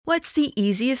What's the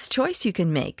easiest choice you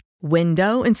can make?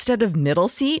 Window instead of middle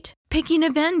seat? Picking a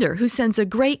vendor who sends a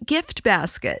great gift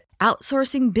basket?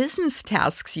 Outsourcing business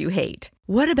tasks you hate?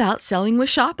 What about selling with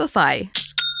Shopify?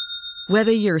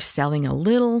 Whether you're selling a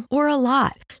little or a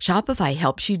lot, Shopify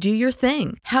helps you do your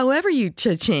thing, however you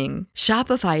cha-ching.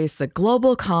 Shopify is the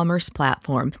global commerce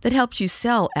platform that helps you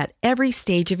sell at every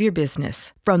stage of your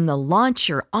business. From the launch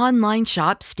your online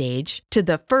shop stage to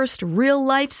the first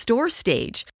real-life store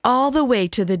stage, all the way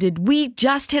to the did we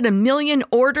just hit a million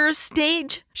orders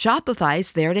stage.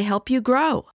 Shopify's there to help you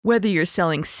grow. Whether you're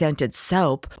selling scented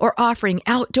soap or offering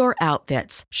outdoor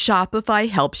outfits, Shopify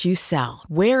helps you sell.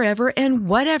 Wherever and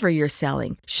whatever you're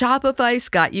selling, Shopify's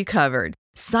got you covered.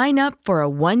 Sign up for a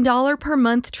 $1 per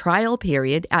month trial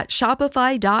period at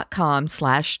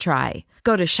shopify.com/try.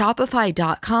 Go to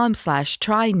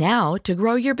shopify.com/try now to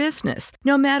grow your business,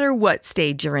 no matter what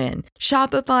stage you're in.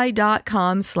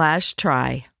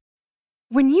 Shopify.com/try.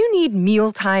 When you need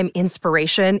mealtime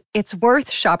inspiration, it's worth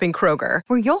shopping Kroger,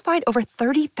 where you'll find over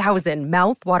 30,000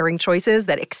 mouth-watering choices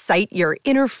that excite your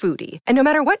inner foodie. And no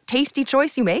matter what tasty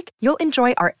choice you make, you'll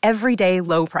enjoy our everyday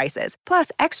low prices,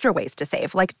 plus extra ways to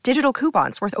save, like digital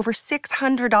coupons worth over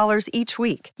 $600 each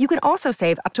week. You can also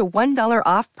save up to $1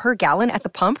 off per gallon at the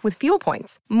pump with fuel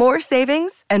points. More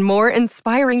savings and more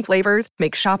inspiring flavors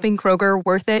make shopping Kroger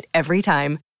worth it every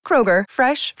time. Kroger,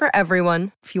 fresh for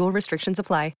everyone. Fuel restrictions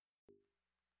apply.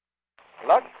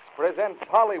 Lux presents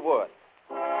Hollywood.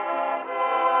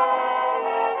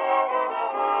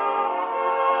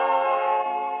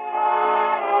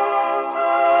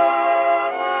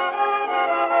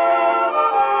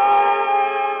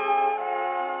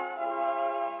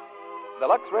 The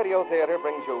Lux Radio Theater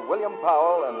brings you William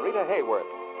Powell and Rita Hayworth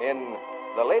in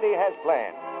The Lady Has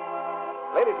Plans.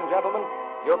 Ladies and gentlemen,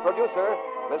 your producer,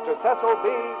 Mr. Cecil B.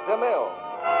 DeMille.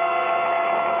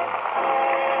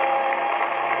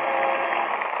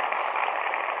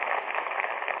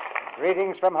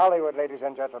 Greetings from Hollywood, ladies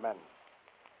and gentlemen.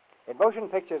 In motion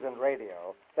pictures and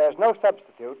radio, there's no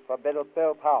substitute for Bill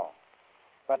Powell.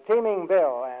 But teaming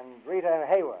Bill and Rita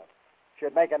Hayworth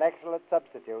should make an excellent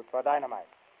substitute for dynamite.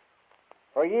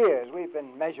 For years, we've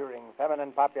been measuring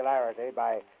feminine popularity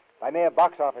by mere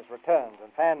box office returns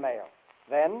and fan mail.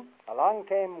 Then, along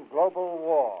came global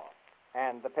war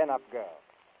and the pin-up girl.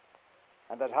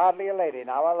 And there's hardly a lady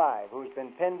now alive who's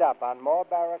been pinned up on more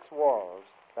barracks walls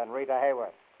than Rita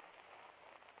Hayworth.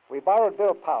 We borrowed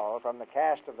Bill Powell from the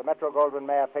cast of the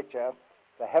Metro-Goldwyn-Mayer picture,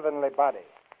 The Heavenly Body,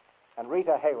 and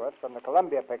Rita Hayworth from the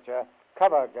Columbia picture,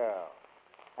 Cover Girl.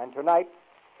 And tonight,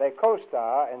 they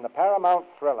co-star in the Paramount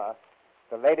thriller,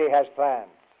 The Lady Has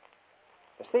Plans.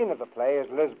 The scene of the play is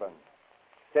Lisbon,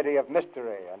 city of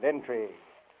mystery and intrigue,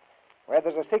 where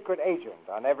there's a secret agent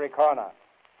on every corner,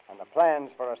 and the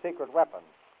plans for a secret weapon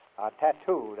are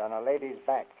tattooed on a lady's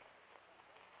back.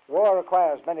 War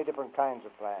requires many different kinds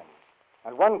of plans.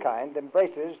 And one kind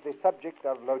embraces the subject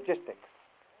of logistics.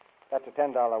 That's a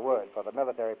 $10 word for the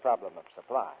military problem of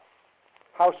supply.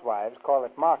 Housewives call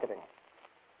it marketing.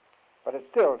 But it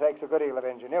still takes a good deal of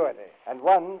ingenuity. And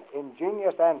one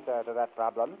ingenious answer to that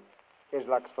problem is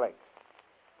Lux Flakes.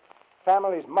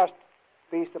 Families must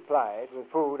be supplied with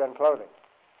food and clothing.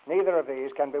 Neither of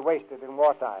these can be wasted in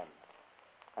wartime.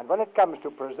 And when it comes to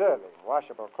preserving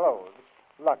washable clothes,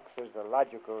 Lux is the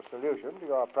logical solution to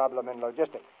your problem in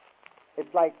logistics.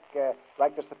 It's like the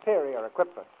superior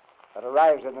equipment that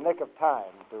arrives in the nick of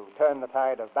time to turn the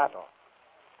tide of battle.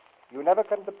 You never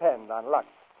can depend on Lux,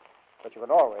 but you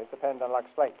can always depend on Lux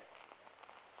Flakes.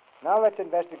 Now let's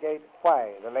investigate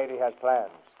why The Lady Has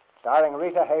Plans, starring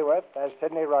Rita Hayworth as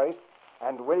Sidney Royce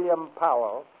and William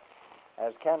Powell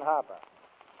as Ken Harper.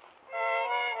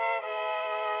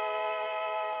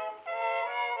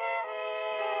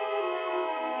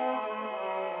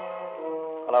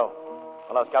 Hello,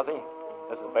 Scuzzy.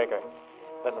 This is Baker.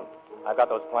 Listen, I've got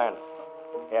those plans.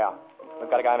 Yeah, we've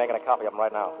got a guy making a copy of them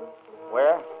right now.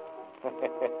 Where?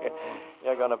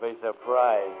 You're going to be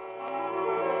surprised.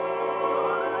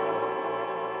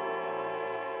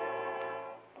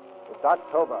 It's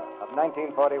October of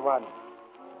 1941.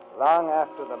 Long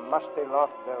after the musty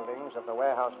loft buildings of the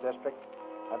warehouse district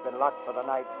have been locked for the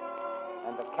night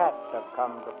and the cats have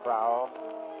come to prowl,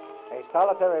 a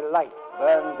solitary light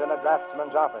burns in a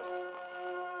draftsman's office.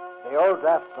 The old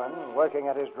draftsman, working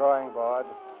at his drawing board,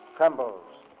 trembles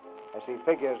as he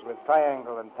figures with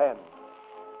triangle and pen.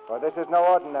 For this is no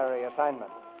ordinary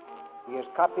assignment. He is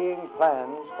copying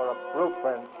plans for a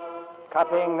blueprint,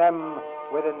 copying them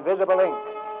with invisible ink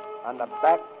on the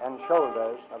back and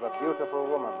shoulders of a beautiful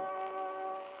woman.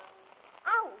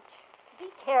 Ouch! Be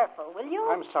careful, will you?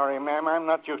 I'm sorry, ma'am. I'm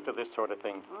not used to this sort of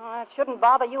thing. It shouldn't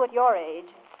bother you at your age.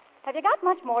 Have you got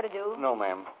much more to do? No,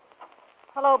 ma'am.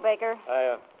 Hello, Baker.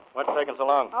 What's taking so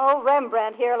long? Oh,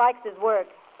 Rembrandt here likes his work.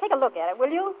 Take a look at it,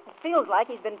 will you? It feels like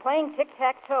he's been playing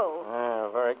tic-tac-toe. Yeah,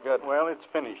 very good. Well, it's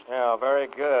finished. Yeah, very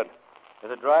good.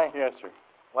 Is it dry? Yes, sir.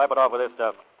 Wipe it off with this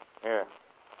stuff.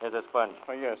 Here's a sponge.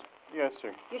 Oh, yes. Yes,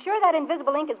 sir. You sure that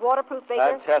invisible ink is waterproof, Baker?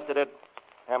 I've tested it.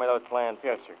 Hand me those plans.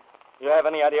 Yes, sir. You have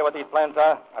any idea what these plans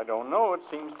are? I don't know. It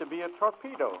seems to be a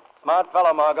torpedo. Smart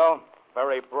fellow, Margot.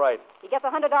 Very bright. He gets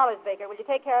 $100, Baker. Will you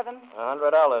take care of him?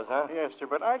 $100, huh? Yes, sir,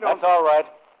 but I don't... That's all right.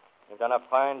 You've done a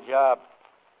fine job.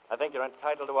 I think you're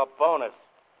entitled to a bonus,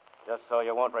 just so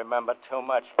you won't remember too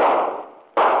much.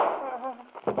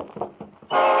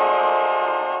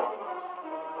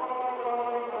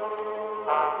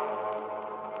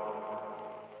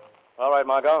 All right,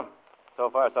 Margot. So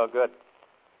far, so good.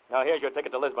 Now, here's your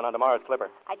ticket to Lisbon on tomorrow's Clipper.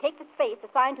 I take the space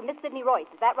assigned to Miss Sidney Royce.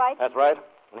 Is that right? That's right.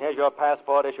 And here's your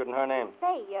passport issued in her name.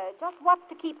 Say, just what's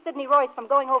to keep Sidney Royce from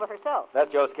going over herself?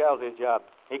 That's Joe Scalzi's job.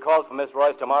 He calls for Miss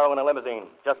Royce tomorrow in a limousine,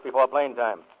 just before plane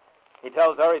time. He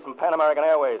tells her he's from Pan American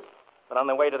Airways, but on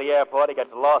the way to the airport, he gets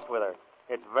lost with her.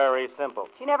 It's very simple.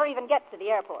 She never even gets to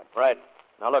the airport. Right.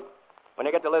 Now, look, when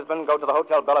you get to Lisbon, go to the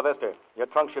Hotel Bella Vista. Your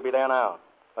trunk should be there now.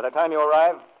 By the time you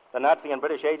arrive, the Nazi and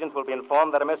British agents will be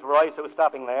informed that a Miss Royce who's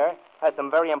stopping there has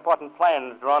some very important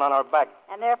plans drawn on her back.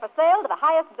 And they're for sale to the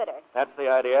highest bidder. That's the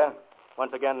idea.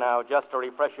 Once again now, just to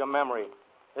refresh your memory.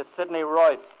 This Sidney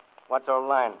Royce, what's her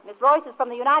line? Miss Royce is from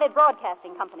the United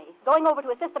Broadcasting Company, going over to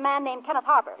assist a man named Kenneth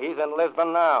Harper. He's in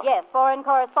Lisbon now. Yes, foreign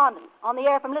correspondent, on the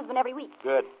air from Lisbon every week.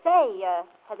 Good. Say,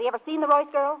 has he ever seen the Royce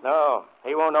girl? No,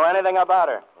 he won't know anything about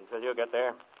her until you get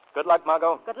there. Good luck,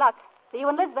 Margot. Good luck. See you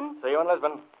in Lisbon. See you in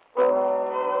Lisbon.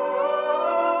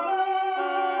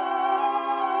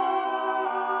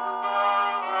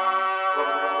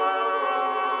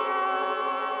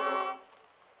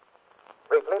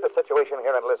 Briefly, the situation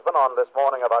here in Lisbon on this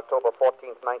morning of October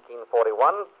 14th,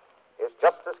 1941, is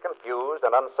just as confused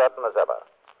and uncertain as ever.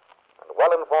 And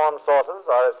well-informed sources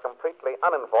are as completely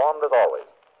uninformed as always.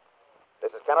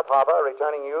 This is Kenneth Harper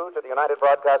returning you to the United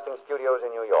Broadcasting Studios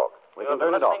in New York. We can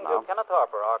turn it off now. Kenneth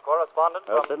Harper, our correspondent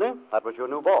Well, Sidney, that was your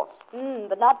new boss.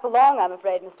 But not for long, I'm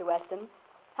afraid, Mr. Weston.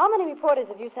 How many reporters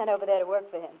have you sent over there to work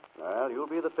for him? Well, you'll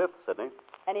be the fifth, Sidney.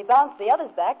 And he bounced the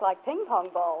others back like ping-pong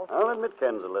balls. I'll admit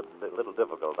Ken's a little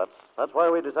difficult. That's why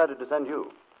we decided to send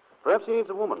you. Perhaps he needs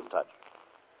a woman's touch.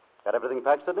 Got everything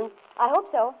packed, Sidney? I hope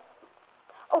so.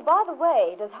 Oh, by the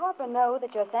way, does Harper know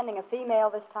that you're sending a female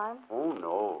this time? Oh,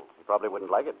 no. He probably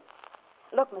wouldn't like it.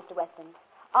 Look, Mr. Weston,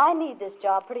 I need this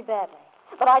job pretty badly.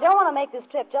 But I don't want to make this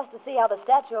trip just to see how the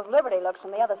Statue of Liberty looks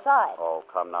from the other side. Oh,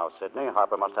 come now, Sidney.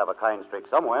 Harper must have a kind streak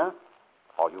somewhere.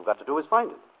 All you've got to do is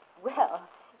find it. Well,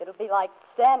 it'll be like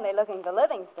Stanley looking for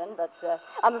Livingston, but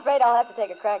I'm afraid I'll have to take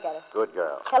a crack at it. Good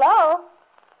girl. Hello?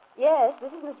 Yes,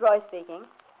 this is Miss Royce speaking.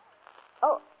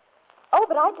 Oh,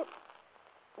 but I just...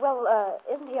 Well,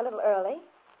 isn't he a little early?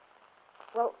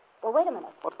 Well, wait a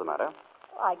minute. What's the matter?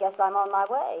 Well, I guess I'm on my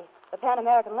way. The Pan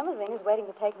American limousine is waiting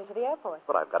to take me to the airport.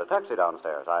 But I've got a taxi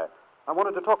downstairs. I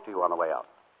wanted to talk to you on the way out.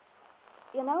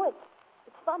 You know,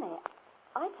 it's funny.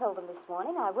 I told them this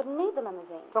morning I wouldn't need the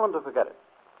limousine. Tell them to forget it.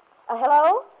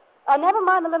 Hello? Never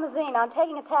mind the limousine. I'm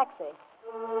taking a taxi.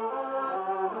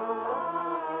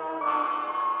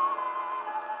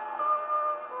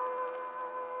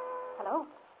 Hello?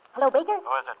 Hello, Baker?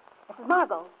 Who is it? This is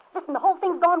Margot. Listen, the whole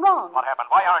thing's gone wrong. What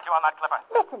happened? Why aren't you on that Clipper?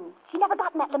 Listen, she never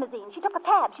got in that limousine. She took a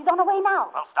cab. She's on her way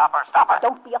now. Well, stop her. Stop her.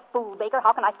 Don't be a fool, Baker.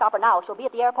 How can I stop her now? She'll be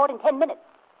at the airport in 10 minutes.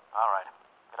 All right.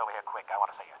 Get over here quick. I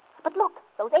want to see you. But look,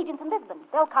 those agents in Lisbon.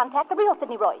 They'll contact the real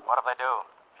Sidney Royce. What if they do?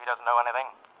 She doesn't know anything.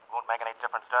 Won't make any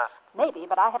difference to us. Maybe,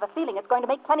 but I have a feeling it's going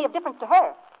to make plenty of difference to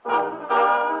her.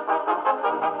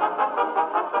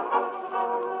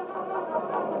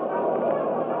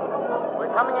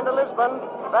 We're coming into Lisbon.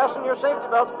 Fasten your safety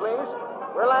belts, please.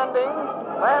 We're landing.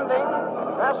 Landing.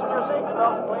 Fasten your safety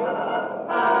belts, please.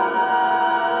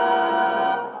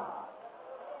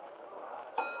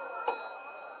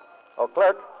 Oh,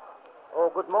 clerk, Oh,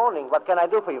 good morning. What can I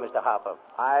do for you, Mr. Harper?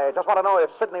 I just want to know if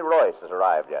Sidney Royce has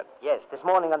arrived yet. Yes, this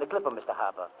morning on the Clipper, Mr.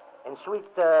 Harper. In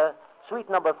suite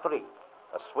number 3.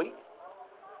 A suite?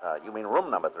 You mean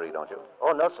room number 3, don't you?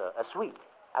 Oh, no, sir. A suite.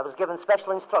 I was given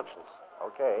special instructions.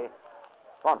 Okay.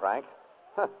 Come on, Frank.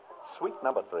 Suite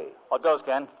number 3. What goes,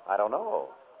 Ken? I don't know.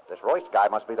 This Royce guy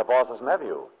must be the boss's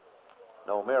nephew.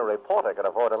 No mere reporter could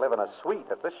afford to live in a suite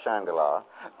at this Shangri-La.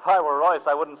 If I were Royce,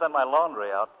 I wouldn't send my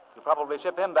laundry out. You'd probably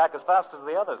ship him back as fast as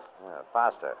the others. Yeah,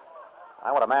 faster.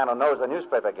 I want a man who knows the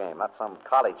newspaper game, not some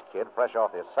college kid fresh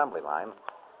off the assembly line.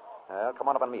 Well, come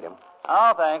on up and meet him.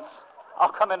 Oh, thanks.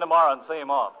 I'll come in tomorrow and see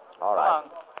him off. All right.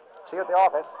 Come on. See you at the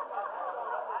office.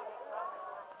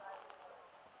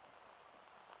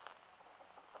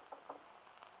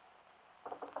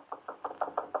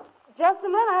 Just a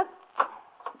minute.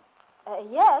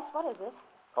 Yes, what is it?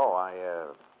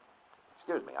 Oh,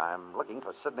 excuse me, I'm looking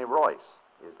for Sidney Royce.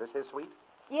 Is this his suite?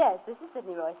 Yes, this is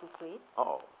Sidney Royce's suite.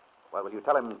 Oh. Well, will you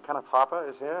tell him Kenneth Harper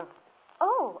is here?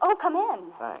 Oh, come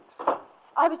in. Thanks.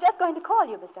 I was just going to call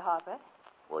you, Mr. Harper.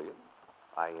 Were you?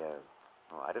 I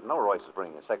didn't know Royce was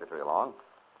bringing his secretary along.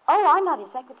 Oh, I'm not his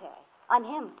secretary. I'm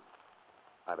him.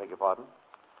 I beg your pardon?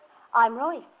 I'm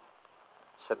Royce.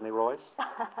 Sidney Royce?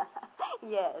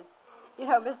 Yes. You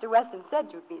know, Mr. Weston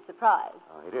said you'd be surprised.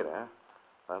 Oh, he did, eh?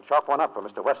 Well, chalk one up for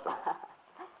Mr. Weston.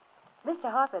 Mr.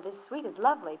 Harper, this suite is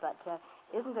lovely, but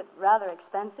isn't it rather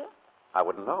expensive? I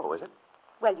wouldn't know, is it?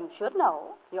 Well, you should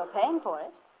know. You're paying for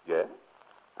it. Yes?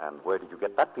 And where did you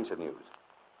get that piece of news?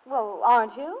 Well,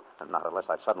 aren't you? Not unless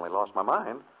I've suddenly lost my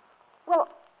mind. Well,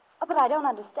 but I don't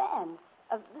understand.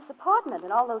 This apartment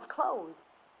and all those clothes.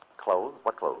 Clothes?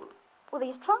 What clothes? Well,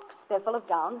 these trunks, they're full of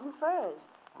gowns and furs.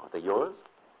 Are they yours?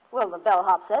 Well, the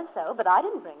bellhop says so, but I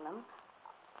didn't bring them.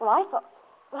 Well, I thought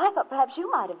perhaps you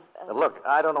might have... Look,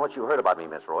 I don't know what you heard about me,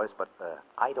 Miss Royce, but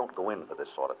I don't go in for this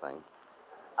sort of thing.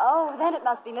 Oh, then it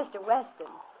must be Mr.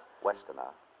 Weston. Weston,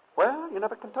 huh? Well, you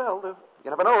never can tell. You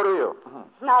never know, do you?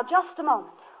 Now, just a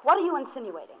moment. What are you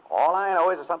insinuating? All I know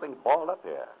is there's something balled up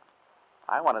here.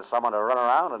 I wanted someone to run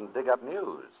around and dig up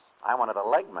news. I wanted a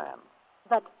leg man.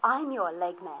 But I'm your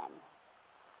leg man.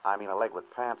 I mean a leg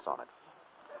with pants on it.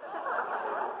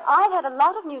 I've had a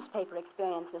lot of newspaper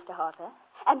experience, Mr. Harper.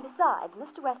 And besides,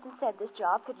 Mr. Weston said this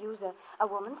job could use a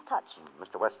woman's touch.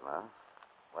 Mr. Weston, huh?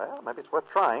 Well, maybe it's worth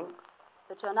trying.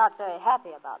 But you're not very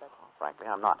happy about it. Frankly,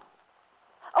 I'm not.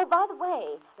 Oh, by the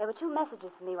way, there were 2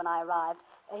 messages for me when I arrived.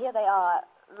 Here they are.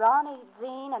 Ronnie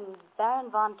Dean and Baron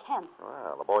von Kemp.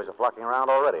 Well, the boys are flocking around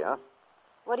already, huh?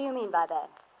 What do you mean by that?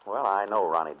 Well, I know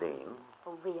Ronnie Dean.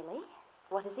 Oh, really?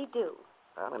 What does he do?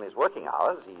 Well, in his working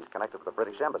hours, he's connected with the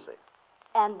British Embassy.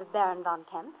 And the Baron von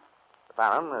Kemp? The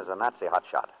Baron is a Nazi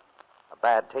hotshot. A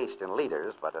bad taste in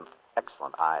leaders, but an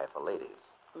excellent eye for ladies.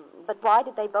 But why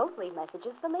did they both leave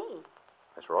messages for me?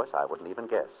 Miss Royce, I wouldn't even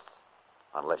guess.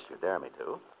 Unless you dare me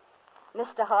to.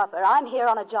 Mr. Harper, I'm here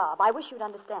on a job. I wish you'd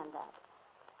understand that.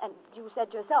 And you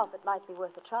said yourself it might be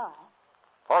worth a try.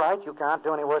 All right, you can't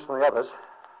do any worse than the others.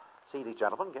 See these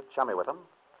gentlemen, get chummy with them.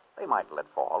 They might let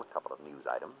fall a couple of news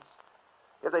items.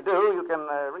 If they do, you can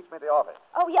reach me at the office.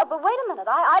 Oh, yeah, but wait a minute.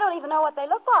 I don't even know what they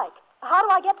look like. How do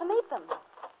I get to meet them?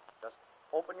 Just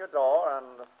open your door and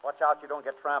watch out you don't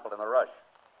get trampled in the rush.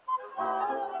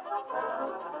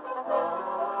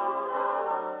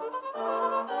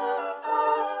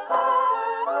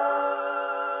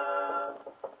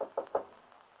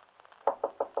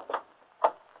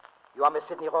 You are Miss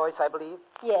Sidney Royce, I believe?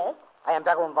 Yes. I am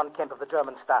Baron von Kemp of the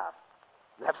German staff.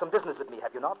 You have some business with me,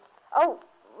 have you not? Oh,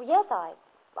 yes, I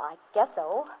guess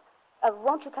so.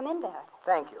 Won't you come in, Baron?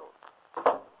 Thank you.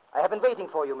 I have been waiting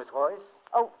for you, Miss Royce.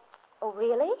 Oh,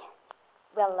 really?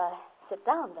 Well, sit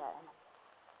down, Baron.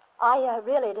 I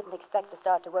really didn't expect to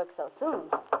start to work so soon.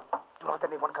 Do not let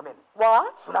anyone come in.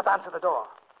 What? Do not answer the door.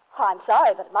 Oh, I'm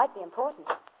sorry, but it might be important.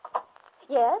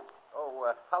 Yes?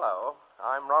 Oh, hello.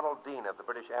 I'm Ronald Dean of the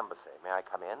British Embassy. May I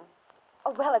come in?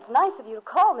 Oh, well, it's nice of you to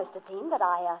call, Mr. Dean, but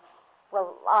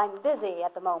I'm busy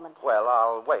at the moment. Well,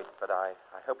 I'll wait, but I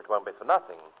hope it won't be for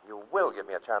nothing. You will give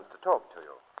me a chance to talk to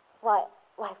you. Why,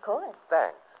 of course.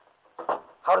 Thanks.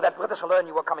 How did that Britisher learn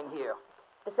you were coming here?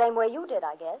 The same way you did,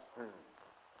 I guess.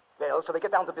 Well, shall we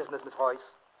get down to business, Miss Royce?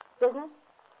 Business?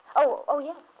 Oh,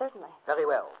 yes, certainly. Very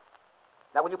well.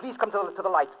 Now, will you please come to the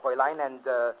light, Fräulein, and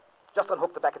just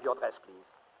unhook the back of your dress, please?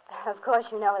 Of course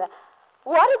you know that.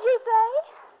 What did you say?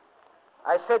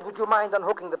 I said, would you mind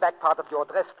unhooking the back part of your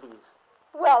dress, please?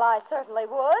 Well, I certainly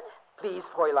would. Please,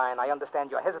 Fräulein, I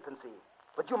understand your hesitancy,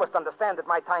 but you must understand that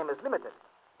my time is limited.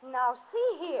 Now,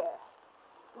 see here.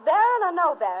 Baron or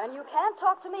no Baron, you can't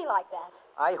talk to me like that.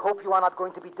 I hope you are not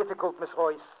going to be difficult, Miss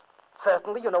Royce.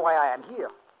 Certainly, you know why I am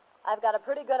here. I've got a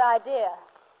pretty good idea.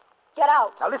 Get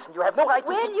out. Now, listen, you have no right to...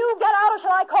 Will you get out, or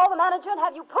shall I call the manager and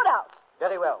have you put out?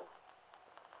 Very well.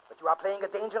 But you are playing a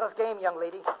dangerous game, young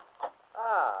lady.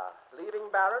 Ah, leaving,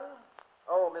 Baron?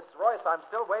 Oh, Miss Royce, I'm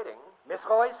still waiting. Miss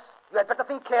Royce, you had better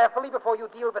think carefully before you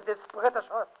deal with this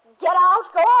Britisher. Get out.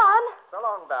 Go on. So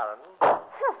long, Baron.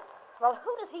 Well,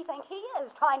 who does he think he is,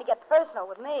 trying to get personal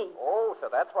with me? Oh, so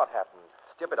that's what happened.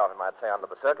 Stupid of him, I'd say, under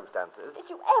the circumstances. Did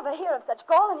you ever hear of such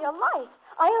gall in your life?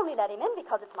 I only let him in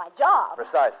because it's my job.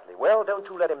 Precisely. Well, don't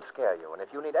you let him scare you. And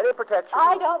if you need any protection...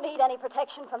 I don't need any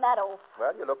protection from that oaf.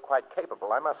 Well, you look quite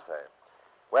capable, I must say.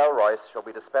 Well, Royce, shall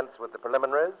we dispense with the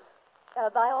preliminaries?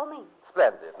 By all means.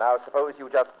 Splendid. Now, suppose you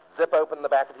just zip open the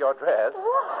back of your dress.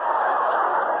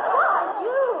 Why,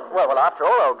 you? Well, after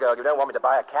all, old girl, you don't want me to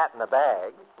buy a cat in a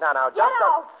bag. Now, Get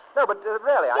out! No, but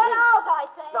really, I Get mean... out, I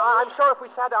say! No, I'm sure if we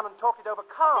sat down and talked it over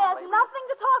calmly... There's nothing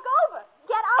to talk over.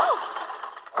 Get out!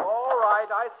 All right,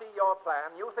 I see your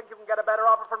plan. You think you can get a better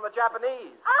offer from the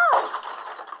Japanese. Out!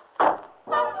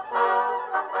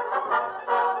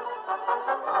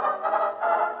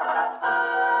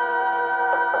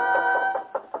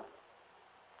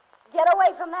 Get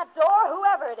away from that door,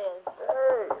 whoever it is.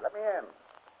 Hey, let me in.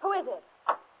 Who is it?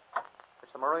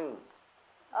 It's the Marine.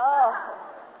 Oh,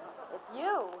 it's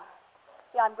you.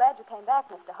 Gee, I'm glad you came back,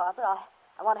 Mr. Harper.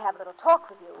 I want to have a little talk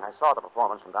with you. I saw the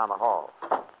performance from down the hall.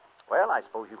 Well, I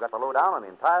suppose you got the lowdown on the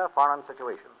entire foreign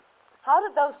situation. How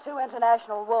did those two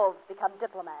international wolves become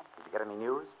diplomats? Did you get any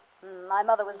news? My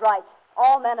mother was right.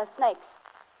 All men are snakes.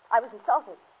 I was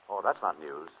insulted. Oh, that's not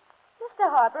news. Mr.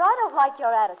 Harper, I don't like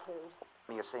your attitude.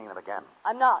 You're seeing them again.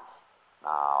 I'm not.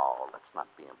 Now, let's not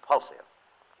be impulsive.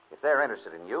 If they're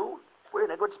interested in you, we're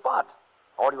in a good spot.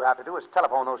 All you have to do is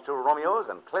telephone those two Romeos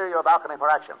and clear your balcony for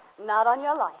action. Not on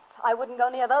your life. I wouldn't go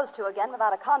near those two again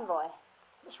without a convoy.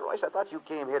 Miss Royce, I thought you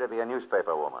came here to be a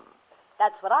newspaper woman.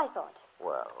 That's what I thought.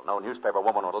 Well, no newspaper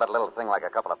woman would let a little thing like a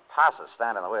couple of passes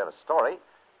stand in the way of a story.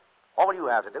 All you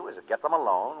have to do is get them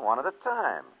alone one at a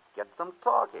time. Get them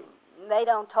talking. They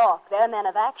don't talk. They're men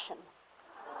of action.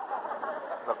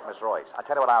 Look, Miss Royce, I'll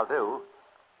tell you what I'll do.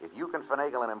 If you can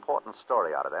finagle an important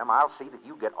story out of them, I'll see that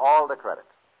you get all the credit.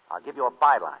 I'll give you a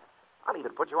byline. I'll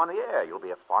even put you on the air. You'll be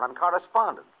a foreign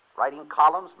correspondent, writing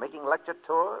columns, making lecture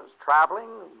tours, traveling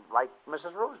like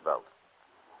Mrs. Roosevelt.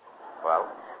 Well?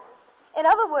 In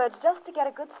other words, just to get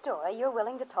a good story, you're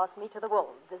willing to toss me to the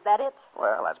wolves. Is that it?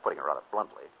 Well, that's putting it rather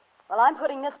bluntly. Well, I'm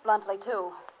putting this bluntly,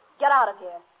 too. Get out of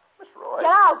here. Miss Royce.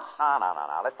 Get out!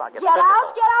 No. Let's not get physical.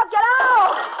 Get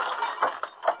out!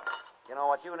 You know,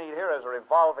 what you need here is a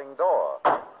revolving door.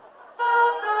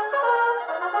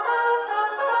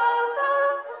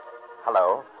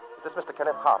 Hello. Is this Mr.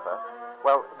 Kenneth Harper?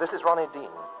 Well, this is Ronnie Dean.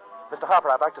 Mr. Harper,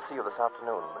 I'd like to see you this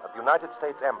afternoon at the United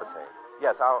States Embassy.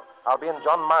 Yes, I'll be in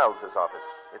John Miles's office.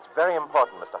 It's very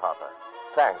important, Mr. Harper.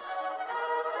 Thanks.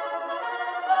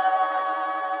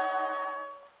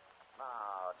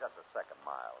 Now, just a second,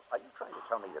 Miles. Are you trying to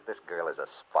tell me that this girl is a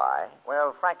spy?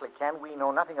 Well, frankly, Ken, we know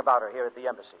nothing about her here at the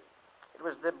embassy. It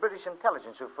was the British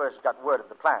intelligence who first got word of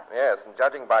the plan. Yes, and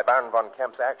judging by Baron von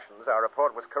Kemp's actions, our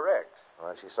report was correct.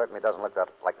 Well, she certainly doesn't look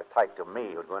like the type to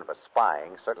me who'd go in for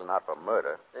spying, certainly not for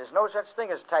murder. There's no such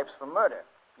thing as types for murder.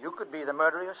 You could be the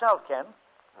murderer yourself, Ken.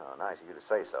 Oh, nice of you to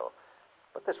say so.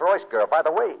 But this Royce girl, by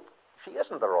the way, she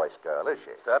isn't the Royce girl, is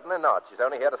she? Certainly not. She's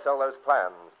only here to sell those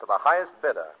plans to the highest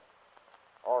bidder.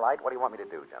 All right, what do you want me to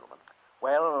do, gentlemen?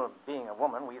 Well, being a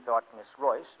woman, we thought Miss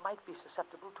Royce might be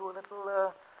susceptible to a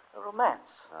little, romance.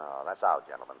 Oh, that's out,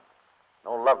 gentlemen.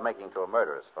 No lovemaking to a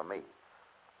murderess for me.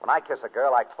 When I kiss a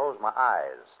girl, I close my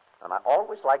eyes, and I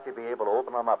always like to be able to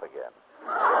open them up again.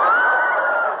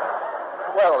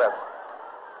 Well,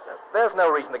 there's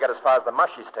no reason to get as far as the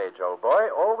mushy stage, old boy.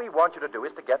 All we want you to do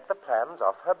is to get the plans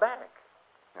off her back.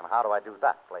 And how do I do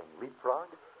that? Playing leapfrog?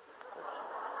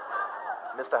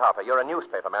 Mr. Harper, you're a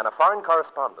newspaper man, a foreign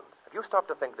correspondent. Have you stopped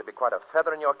to think there'd be quite a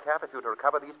feather in your cap if you were to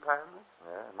recover these plans?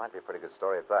 Yeah, it might be a pretty good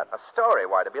story at that. A story?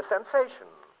 Why, to be a sensation.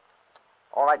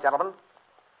 All right, gentlemen.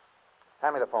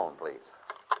 Hand me the phone, please.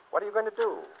 What are you going to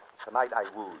do? Tonight I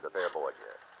wooed the fair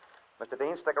Borgia. Mr.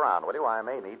 Dean, stick around, will you? I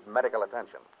may need medical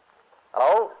attention.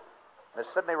 Hello? Miss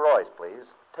Sidney Royce, please.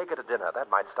 Take her to dinner.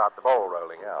 That might start the ball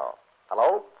rolling. Yeah.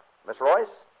 Hello? Miss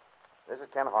Royce? This is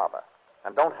Ken Harper.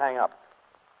 And don't hang up.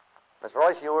 Miss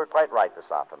Royce, you were quite right this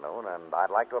afternoon, and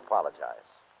I'd like to apologize.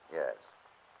 Yes.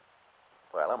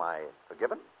 Well, am I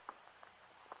forgiven?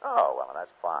 Oh, well,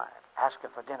 that's fine. Ask her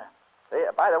for dinner. Hey,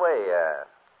 by the way,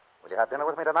 will you have dinner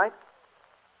with me tonight?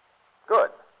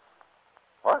 Good.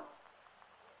 What?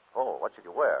 Oh, what should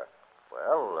you wear?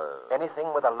 Well,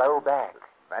 anything with a low back.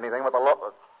 Anything with a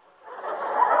low...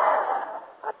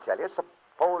 I tell you,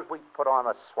 suppose we put on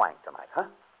a swank tonight, huh?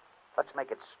 Let's make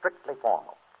it strictly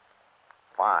formal.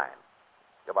 Fine.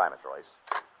 Goodbye, Miss Royce.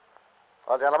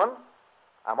 Well, gentlemen,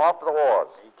 I'm off to the wars.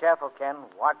 Be careful, Ken.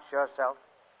 Watch yourself.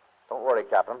 Don't worry,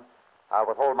 Captain. I'll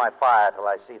withhold my fire till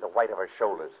I see the white of her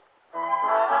shoulders.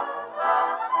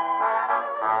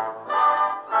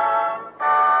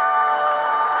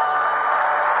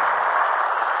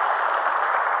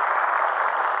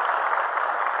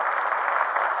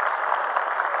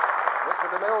 Mr.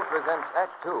 DeMille presents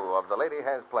Act Two of The Lady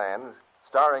Has Plans,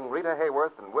 starring Rita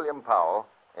Hayworth and William Powell,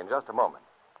 in just a moment.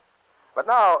 But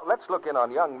now, let's look in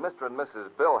on young Mr. and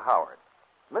Mrs. Bill Howard.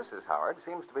 Mrs. Howard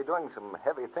seems to be doing some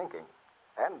heavy thinking.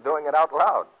 And doing it out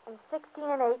loud. And 16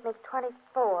 and 8 make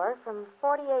 24. From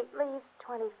 48 leaves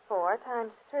 24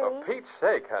 times 3. For Pete's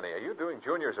sake, honey, are you doing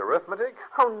Junior's arithmetic?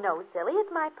 Oh, no, silly.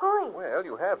 It's my point. Well,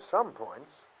 you have some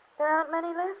points. There aren't many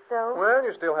left, though. Well,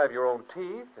 you still have your own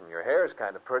teeth, and your hair's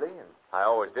kind of pretty, and I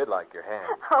always did like your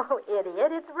hands. Oh,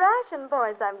 idiot. It's ration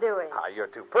points I'm doing. Ah, you're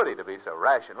too pretty to be so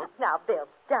rational. Now, Bill,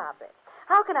 stop it.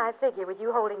 How can I figure with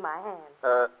you holding my hand?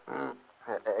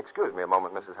 Excuse me a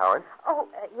moment, Mrs. Howard. Oh,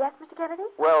 yes, Mr. Kennedy?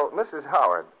 Well, Mrs.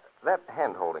 Howard, that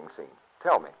hand-holding scene,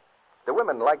 tell me, do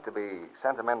women like to be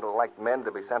sentimental, like men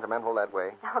to be sentimental that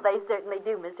way? Oh, they certainly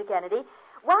do, Mr. Kennedy.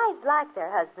 Wives like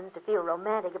their husbands to feel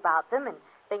romantic about them and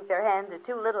think their hands are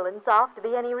too little and soft to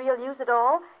be any real use at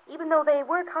all, even though they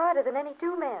work harder than any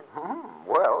two men.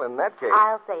 Well, in that case...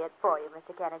 I'll say it for you,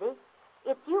 Mr. Kennedy.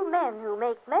 It's you men who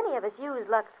make many of us use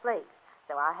Lux Flakes,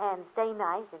 so our hands stay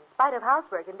nice in spite of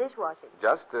housework and dishwashing.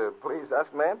 Just to please us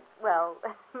men? Well,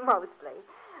 mostly.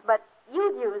 But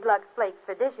you'd use Lux Flakes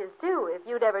for dishes, too, if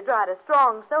you'd ever tried a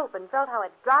strong soap and felt how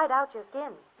it dried out your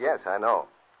skin. Yes, I know.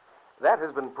 That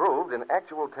has been proved in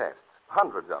actual tests,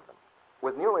 hundreds of them.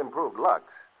 With new improved Lux,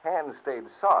 hands stayed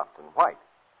soft and white,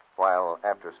 while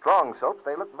after strong soaps,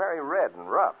 they looked very red and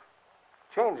rough.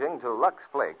 Changing to Lux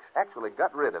Flakes actually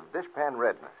got rid of dishpan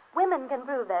redness. Women can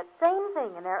prove that same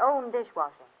thing in their own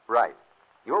dishwashing. Right.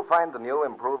 You'll find the new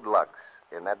improved Lux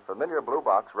in that familiar blue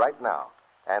box right now.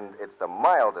 And it's the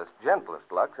mildest,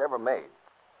 gentlest Lux ever made.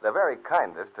 The very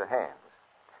kindest to hands.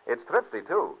 It's thrifty,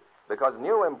 too, because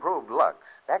new improved Lux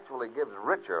actually gives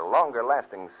richer,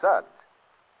 longer-lasting suds.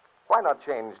 Why not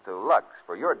change to Lux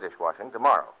for your dishwashing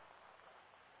tomorrow?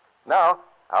 Now,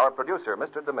 our producer,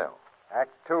 Mr. DeMille.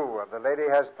 Act 2 of The Lady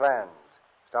Has Plans,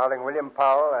 starring William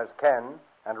Powell as Ken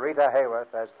and Rita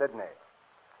Hayworth as Sidney.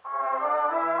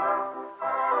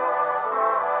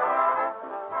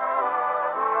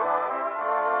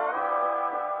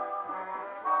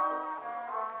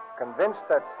 Convinced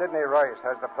that Sidney Royce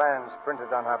has the plans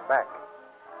printed on her back,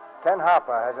 Ken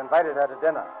Harper has invited her to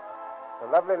dinner. The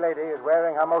lovely lady is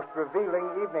wearing her most revealing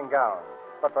evening gown,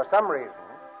 but for some reason,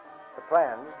 the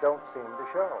plans don't seem to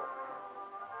show.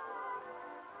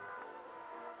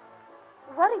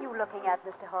 What are you looking at,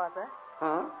 Mr. Harper?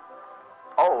 Oh,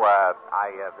 I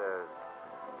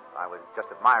was just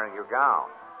admiring your gown.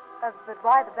 But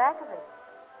why the back of it?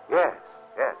 Yes,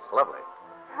 lovely.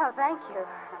 Oh, thank you.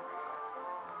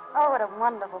 Oh, what a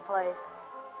wonderful place.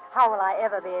 How will I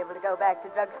ever be able to go back to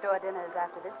drugstore dinners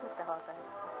after this, Mr. Harper?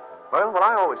 Well, what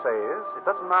I always say is, it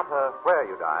doesn't matter where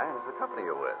you dine, it's the company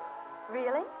you're with.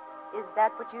 Really? Is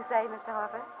that what you say, Mr.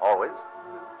 Harper? Always.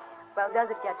 Well, does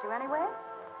it get you anywhere?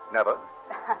 Never.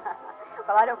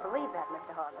 Well, I don't believe that,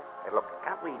 Mr. Harper. Hey, look,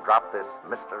 can't we drop this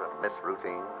Mr. and Miss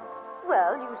routine?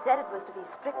 Well, you said it was to be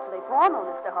strictly formal,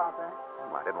 Mr. Harper.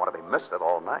 I didn't want to be missed it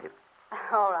all night.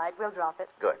 All right, we'll drop it.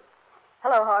 Good.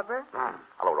 Hello, Harper.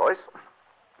 Hello, Royce.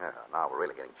 Yeah, now we're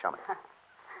really getting chummy.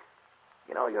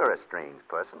 You know, you're a strange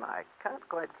person. I can't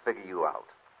quite figure you out.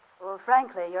 Well,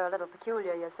 frankly, you're a little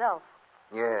peculiar yourself.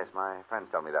 Yes, my friends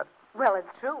tell me that. Well,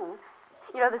 it's true.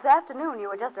 You know, this afternoon you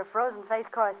were just a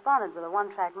frozen-faced correspondent with a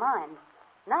one-track mind.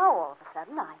 Now, all of a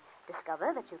sudden, I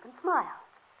discover that you can smile.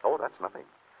 Oh, that's nothing.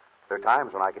 There are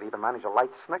times when I could even manage a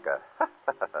light snicker.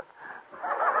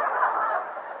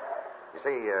 You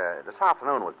see, this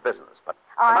afternoon was business, but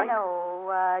I tonight...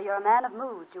 know. You're a man of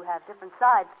moods. You have different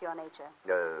sides to your nature.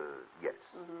 Yes.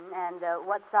 Mm-hmm. And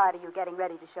what side are you getting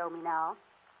ready to show me now?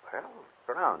 Well,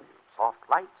 look around you. Soft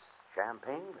lights,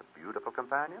 champagne, a beautiful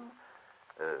companion.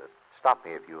 Stop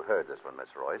me if you heard this one,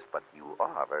 Miss Royce, but you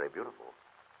are very beautiful.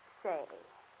 Say,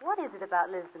 what is it about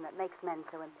Lisbon that makes men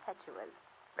so impetuous?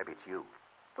 Maybe it's you.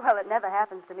 Well, it never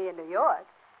happens to me in New York.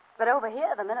 But over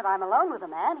here, the minute I'm alone with a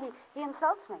man, he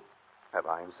insults me. Have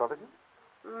I insulted you?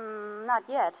 Not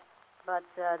yet. But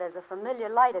there's a familiar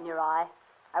light in your eye.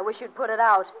 I wish you'd put it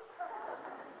out.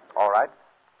 All right.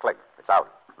 Click. It's out.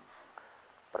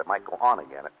 But it might go on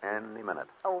again at any minute.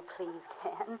 Oh, please,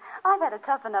 Ken. I've had a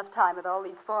tough enough time with all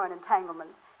these foreign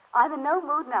entanglements. I'm in no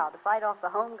mood now to fight off the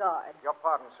home guard. Your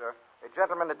pardon, sir. A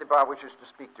gentleman at the bar wishes to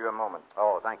speak to you a moment.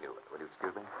 Oh, thank you. Will you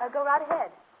excuse me? Go right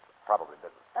ahead. Probably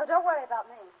business. Oh, don't worry about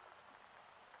me.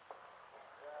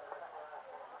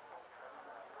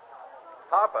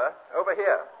 Harper, over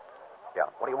here. Yeah,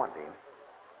 what do you want, Dean?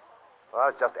 Well, I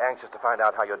was just anxious to find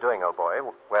out how you're doing, old boy.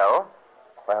 Well?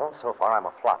 Well, so far I'm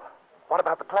a flop. What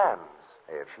about the plans?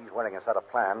 If she's wearing a set of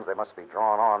plans, they must be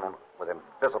drawn on with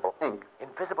invisible ink.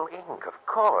 Invisible ink, of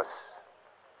course.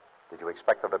 Did you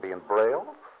expect them to be in Braille?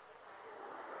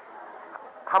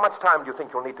 How much time do you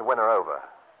think you'll need to win her over?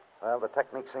 Well, the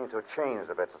technique seems to have changed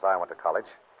a bit since I went to college.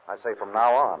 I say from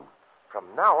now on. From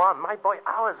now on, my boy,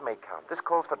 hours may count. This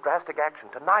calls for drastic action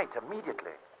tonight,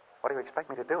 immediately. What do you expect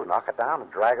me to do? Knock her down and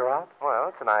drag her out? Well,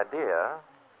 it's an idea.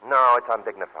 No, it's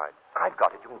undignified. I've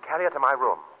got it. You can carry her to my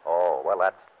room. Oh, well,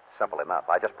 that's simple enough.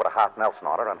 I just put a half Nelson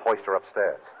on her and hoist her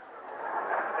upstairs.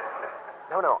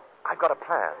 No. I've got a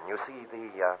plan. You see,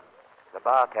 the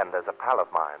bartender's a pal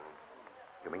of mine.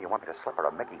 You mean you want me to slip her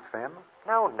a Mickey Finn?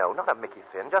 No, not a Mickey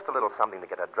Finn. Just a little something to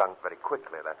get her drunk very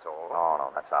quickly, that's all. Oh,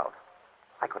 no, that's out.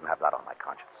 I couldn't have that on my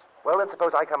conscience. Well, then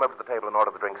suppose I come over to the table and order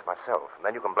the drinks myself, and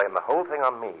then you can blame the whole thing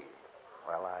on me.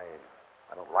 Well, I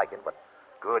don't like it, but...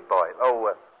 Good boy.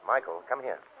 Oh, Michael, come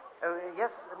here. Yes,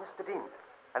 Mr. Dean.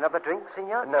 Another drink,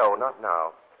 senor? No, not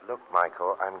now. Look,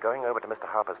 Michael, I'm going over to Mr.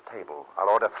 Harper's table. I'll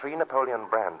order 3 Napoleon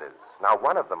brandies. Now,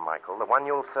 one of them, Michael, the one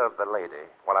you'll serve the lady,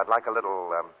 well, I'd like a little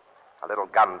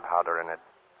gunpowder in it.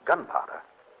 Gunpowder?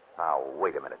 Now,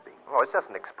 wait a minute, Dean. Oh, it's just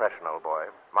an expression, old boy.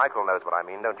 Michael knows what I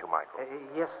mean, don't you, Michael?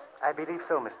 Yes, I believe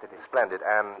so, Mr. Dean. Splendid.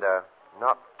 And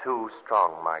not too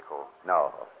strong, Michael.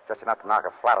 No, just enough to knock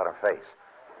her flat on her face.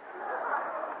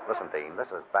 Listen, Dean,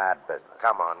 this is bad business.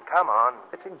 Come on.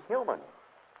 It's inhuman.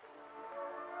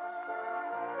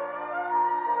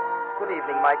 Good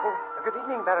evening, Michael. Good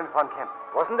evening, Baron von Kemp.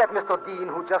 Wasn't that Mr. Dean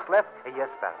who just left? Yes,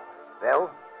 Baron.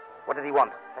 Well, what did he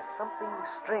want? Something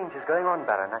strange is going on,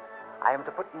 Baron. I am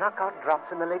to put knockout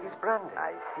drops in the lady's brandy.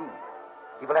 I see.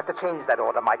 You will have to change that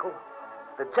order, Michael.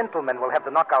 The gentleman will have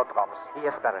the knockout drops.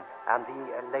 Yes, Baron. And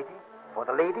the lady? For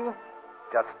the lady,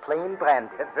 just plain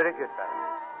brandy. That's very good, Baron.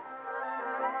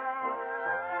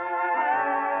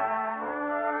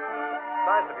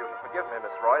 Nice of you to forgive me,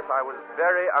 Miss Royce. I was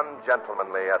very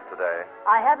ungentlemanly yesterday.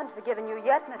 I haven't forgiven you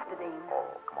yet, Mr. Dean.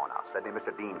 Oh, come on now, Sidney.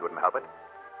 Mr. Dean couldn't help it.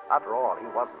 After all, he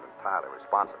wasn't entirely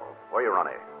responsible. Were you,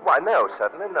 Ronnie? Why, no,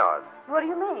 certainly not. What do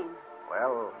you mean?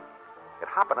 Well, it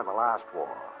happened in the last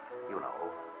war. You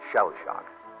know, shell shock.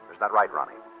 Is that right,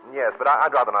 Ronnie? Yes, but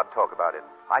I'd rather not talk about it.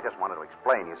 I just wanted to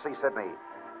explain. You see, Sidney,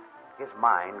 his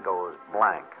mind goes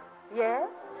blank. Yes?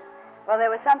 Well,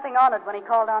 there was something on it when he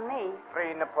called on me.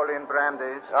 3 Napoleon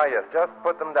brandies. Ah, yes, just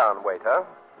put them down, waiter.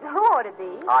 Who ordered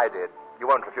these? I did. You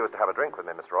won't refuse to have a drink with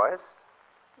me, Miss Royce?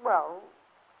 Well,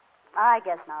 I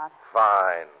guess not.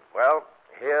 Fine. Well,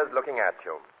 here's looking at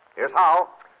you. Here's how.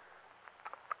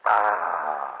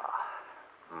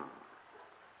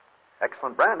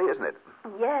 Excellent brandy, isn't it?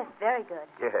 Yes, very good.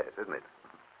 Yes, isn't it?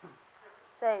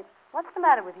 Say, what's the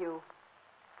matter with you?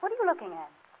 What are you looking at?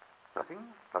 Nothing.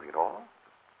 Nothing at all.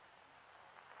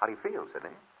 How do you feel,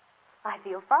 Sidney? I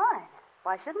feel fine.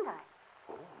 Why shouldn't I?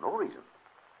 Oh, no reason.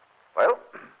 Well,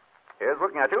 here's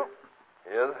looking at you.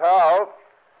 Here's how.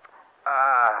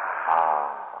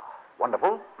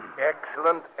 Wonderful.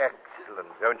 Excellent.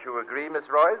 Don't you agree, Miss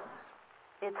Royce?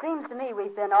 It seems to me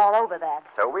we've been all over that.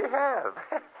 So we have.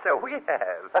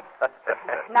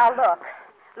 Now, look.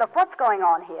 Look, what's going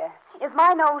on here? Is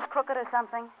my nose crooked or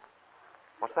something?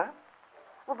 What's that?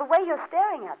 Well, the way you're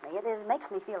staring at me, it makes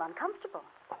me feel uncomfortable.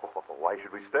 Oh, why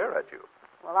should we stare at you?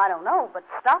 Well, I don't know, but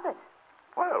stop it.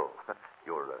 Well,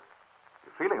 you're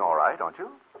feeling all right, aren't you?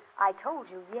 I told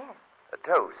you yes. A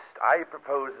toast. I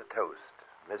propose a toast.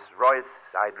 Miss Royce,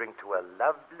 I drink to a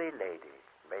lovely lady.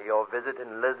 May your visit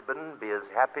in Lisbon be as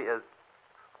happy as...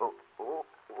 Oh.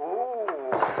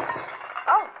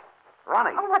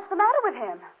 Ronnie. Oh, what's the matter with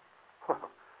him?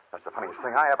 That's the funniest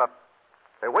thing I ever...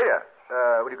 Hey, waiter,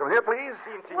 would you come here, please?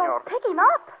 Well, pick him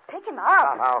up. Pick him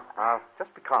up. Now,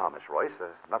 just be calm, Miss Royce.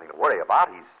 There's nothing to worry about.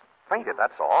 He's fainted,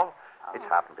 that's all. It's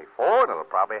happened before, and it'll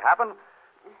probably happen.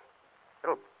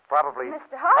 It'll probably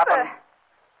Mr. Harper. happen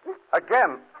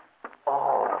again.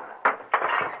 Oh.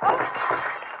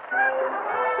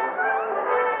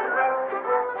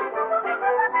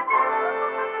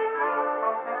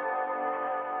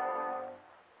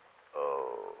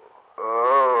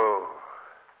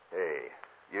 Hey,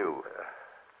 you.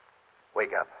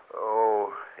 Wake up.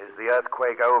 Oh, is the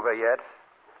earthquake over yet?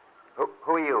 Who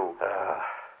are you?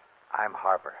 I'm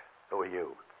Harper. Who are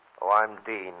you? Oh, I'm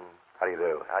Dean. How do you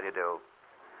do? How do you do?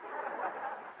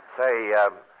 Say,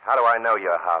 how do I know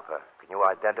you're Harper? Can you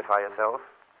identify yourself?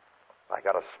 I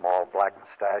got a small black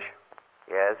mustache.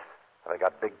 Yes? I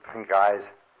got big pink eyes.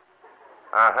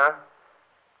 Uh-huh.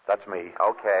 That's me.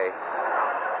 Okay.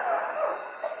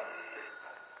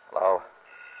 Hello?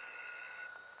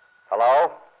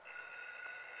 Hello?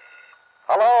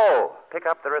 Hello? Pick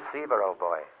up the receiver, old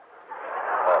boy.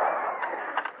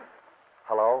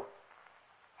 Hello?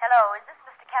 Hello, is this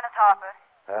Mr. Kenneth Harper?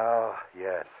 Oh,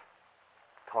 yes.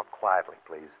 Talk quietly,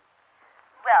 please.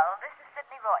 Well, this is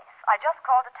Sidney Royce. I just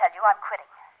called to tell you I'm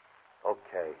quitting.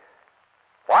 Okay.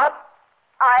 What?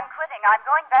 I'm quitting. I'm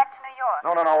going back to New York.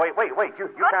 No, wait. You can't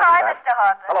do Goodbye, that. Mr.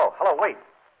 Harper. Hello, wait.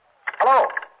 Hello?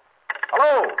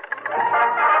 Hello?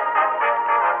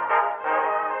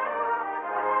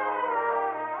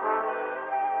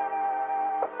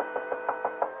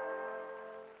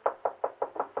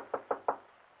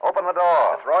 Open the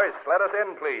door. Miss Royce, let us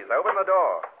in, please. Open the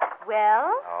door. Well,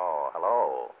 Oh,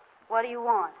 hello. what do you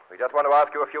want? We just want to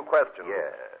ask you a few questions.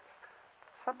 Yes.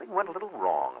 Something went a little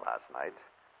wrong last night.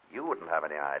 You wouldn't have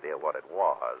any idea what it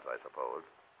was, I suppose.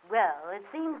 Well, it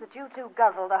seems that you two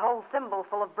guzzled a whole thimble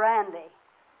full of brandy.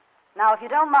 Now, if you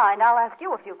don't mind, I'll ask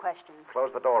you a few questions.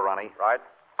 Close the door, Ronnie. Right?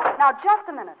 Now, just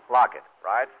a minute. Lock it.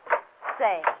 Right?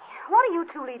 Say, what are you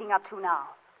two leading up to now?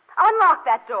 Unlock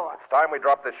that door. It's time we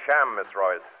dropped this sham, Miss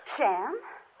Royce. Sham?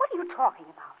 What are you talking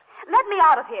about? Let me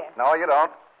out of here. No, you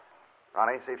don't.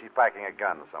 Ronnie, see if she's packing a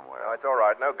gun somewhere. No, it's all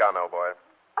right. No gun, old boy.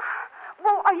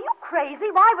 Well, are you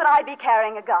crazy? Why would I be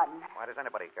carrying a gun? Why does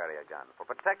anybody carry a gun? For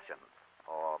protection.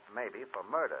 Or maybe for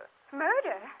murder.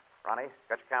 Murder? Ronnie,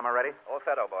 got your camera ready? All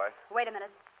set, old boy. Wait a minute.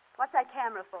 What's that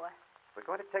camera for? We're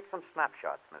going to take some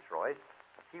snapshots, Miss Royce.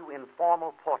 A few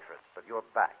informal portraits of your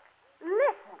back.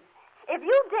 Listen, if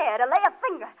you dare to lay a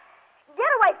finger,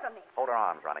 get away from me. Hold her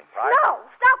arms, Ronnie. No,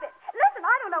 stop it. Listen,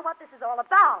 I don't know what this is all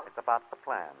about. It's about the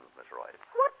plans, Miss Royce.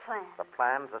 What plan? The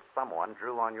plans that someone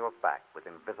drew on your back with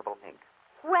invisible ink.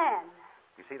 When?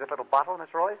 You see this little bottle,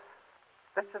 Miss Royce?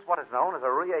 This is what is known as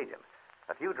a reagent.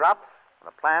 A few drops, and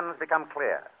the plans become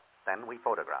clear. Then we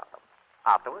photograph them.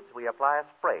 Afterwards, we apply a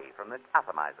spray from this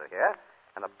atomizer here,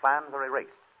 and the plans are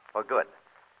erased for good.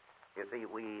 You see,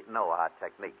 we know our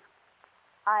technique.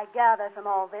 I gather from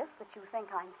all this that you think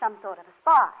I'm some sort of a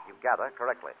spy. You gather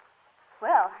correctly.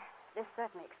 Well, this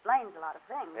certainly explains a lot of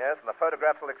things. Yes, and the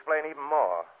photographs will explain even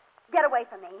more. Get away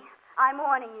from me. I'm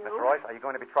warning you. Miss Royce, are you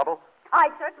going to be trouble? I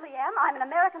certainly am. I'm an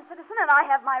American citizen, and I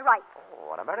have my rights.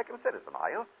 Oh, an American citizen, are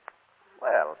you?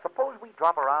 Well, suppose we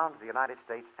drop around to the United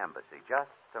States Embassy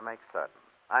just to make certain.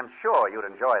 I'm sure you'd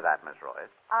enjoy that, Miss Royce.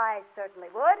 I certainly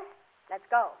would. Let's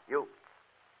go. You...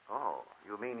 Oh,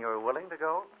 you mean you're willing to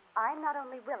go? I'm not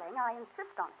only willing, I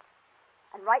insist on it.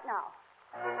 And right now.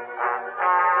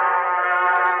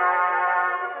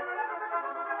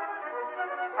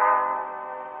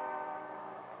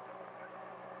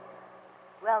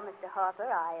 Well, Mr. Harper,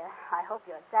 I hope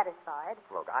you're satisfied.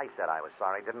 Look, I said I was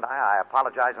sorry, didn't I? I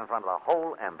apologize in front of the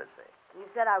whole embassy. You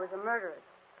said I was a murderess.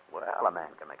 Well, a man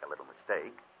can make a little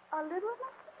mistake. A little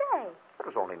mistake? It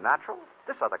was only natural.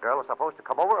 This other girl was supposed to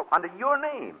come over under your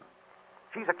name.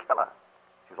 She's a killer.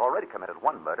 She's already committed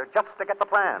one murder just to get the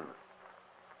plans.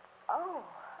 Oh,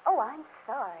 I'm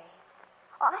sorry.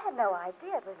 I had no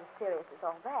idea it was as serious as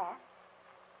all that.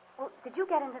 Well, did you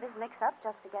get into this mix-up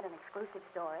just to get an exclusive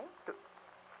story?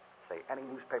 Say, any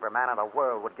newspaper man in the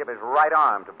world would give his right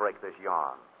arm to break this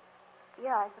yarn.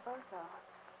 Yeah, I suppose so.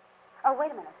 Oh,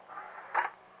 wait a minute.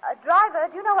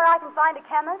 Driver, do you know where I can find a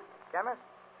chemist? Chemist?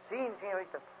 Si,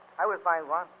 senorita. I will find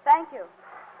one. Thank you.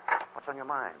 What's on your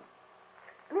mind?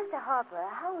 Mr. Harper,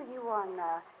 how are you on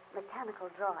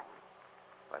mechanical drawing?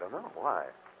 I don't know. Why?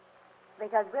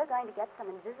 Because we're going to get some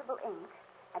invisible ink,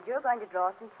 and you're going to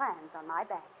draw some plans on my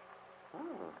back.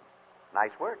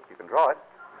 Nice work. You can draw it.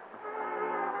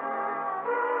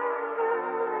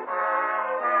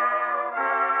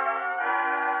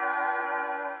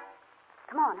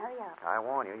 Come on, hurry up. I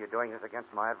warn you, you're doing this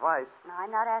against my advice. No,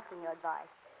 I'm not asking your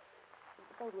advice.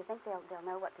 Say, do you think they'll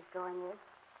know what this drawing is?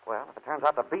 Well, if it turns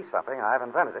out to be something, I've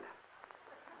invented it.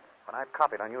 What I've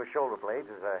copied on your shoulder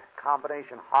blades is a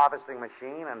combination harvesting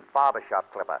machine and barbershop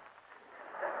clipper.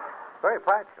 Very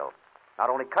practical. Not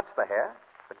only cuts the hair,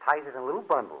 but ties it in little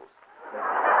bundles.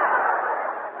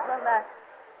 Well,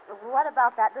 what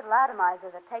about that little atomizer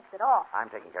that takes it off? I'm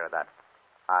taking care of that.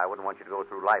 I wouldn't want you to go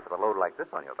through life with a load like this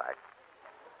on your back.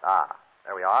 Ah,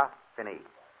 there we are. Fini.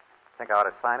 Think I ought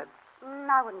to sign it?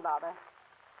 I wouldn't bother.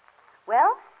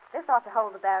 Well, this ought to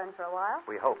hold the Baron for a while.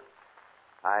 We hope.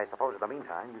 I suppose in the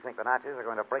meantime, you think the Nazis are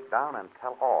going to break down and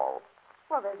tell all.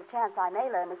 Well, there's a chance I may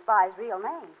learn the spy's real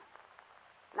name.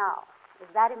 Now, is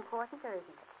that important or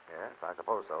isn't it? Yes, I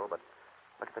suppose so, but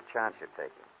look at the chance you're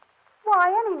taking. Why,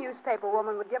 any newspaper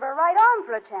woman would give her right arm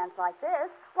for a chance like this.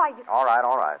 Why, you... All right,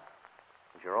 all right.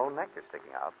 It's your own neck you're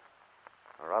sticking out.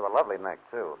 A rather lovely neck,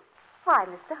 too. Why,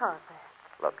 Mr. Harper?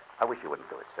 Look, I wish you wouldn't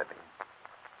do it, Sidney.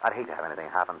 I'd hate to have anything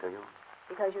happen to you.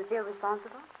 Because you feel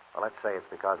responsible? Well, let's say it's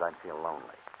because I'd feel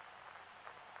lonely.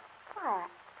 Why,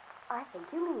 I think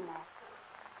you mean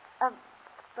that.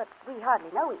 But we hardly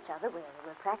know each other. We're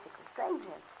practically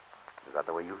strangers. Is that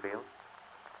the way you feel?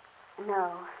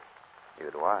 No.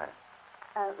 Neither do I.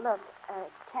 Look,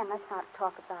 Ken, let's not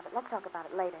talk about it. Let's talk about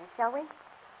it later, shall we?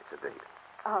 It's a date.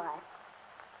 All right.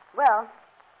 Well,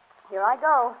 here I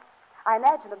go. I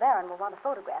imagine the Baron will want a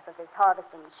photograph of his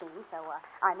harvesting machine, so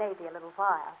I may be a little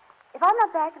while. If I'm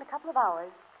not back in a couple of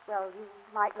hours, well, you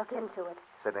might look into it.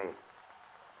 Sidney,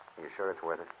 are you sure it's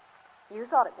worth it? You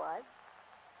thought it was.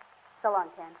 So long,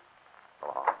 Ken.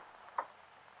 So long.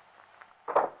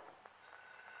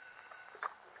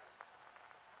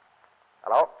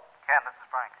 Hello? Ken, this is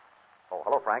Frank. Oh,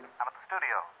 hello, Frank. I'm at the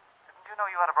studio. Didn't you know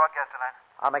you had a broadcast tonight?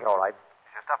 I'll make it all right.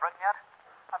 Is your stuff written yet?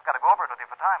 I've got to go over it with you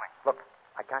for timing. Look,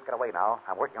 I can't get away now.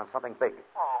 I'm working on something big.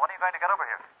 Oh, when are you going to get over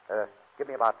here? Give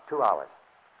me about 2 hours.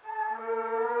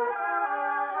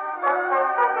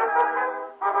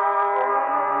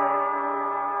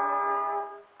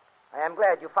 I am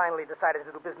glad you finally decided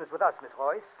to do business with us, Miss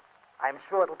Royce. I'm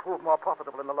sure it'll prove more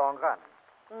profitable in the long run.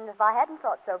 If I hadn't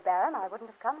thought so, Baron, I wouldn't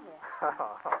have come here.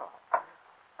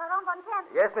 Baron von Kemp.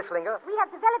 Yes, Miss Schlinger? We have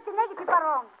developed a negative,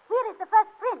 Baron. Here is the first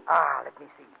print. Let me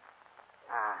see.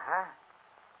 Uh-huh.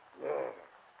 Yes.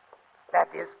 That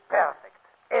is perfect.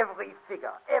 Every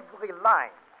figure, every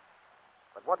line.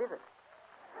 But what is it?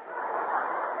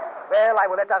 Well, I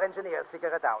will let our engineers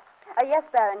figure it out. Yes,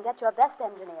 Baron, get your best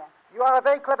engineer. You are a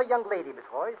very clever young lady, Miss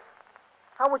Royce.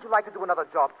 How would you like to do another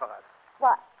job for us?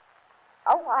 What?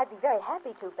 Oh, I'd be very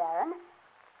happy to, Baron.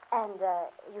 And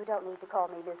you don't need to call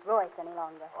me Miss Royce any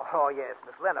longer. Oh, yes,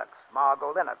 Miss Lennox.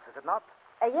 Margot Lennox, is it not?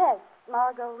 Yes,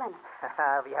 Margot Lennox.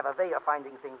 We have a way of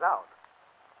finding things out.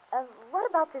 What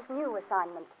about this new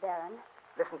assignment, Baron?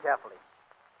 Listen carefully.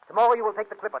 Tomorrow you will take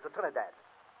the clipper to Trinidad.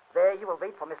 There you will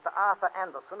wait for Mr. Arthur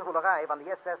Anderson, who will arrive on the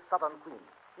SS Southern Queen.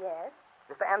 Yes?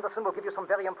 Mr. Anderson will give you some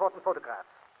very important photographs.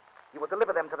 You will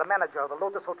deliver them to the manager of the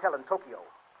Lotus Hotel in Tokyo.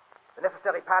 The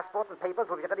necessary passport and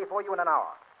papers will be ready for you in an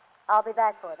hour. I'll be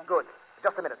back for them. Good.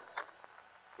 Just a minute.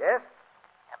 Yes?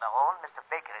 Herr Baron, Mr.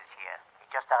 Baker is here. He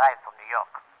just arrived from New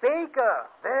York. Baker!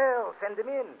 Well, send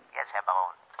him in. Yes, Herr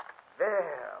Baron.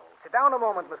 Well, sit down a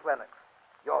moment, Miss Lennox.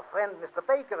 Your friend, Mr.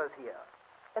 Baker, is here.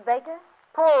 The Baker?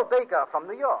 Paul Baker from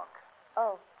New York.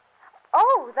 Oh.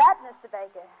 Oh, that Mr.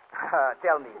 Baker.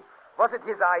 Tell me, was it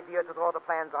his idea to draw the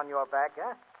plans on your back,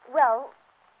 eh? Well,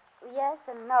 yes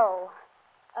and no.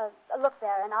 Look,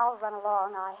 Baron, I'll run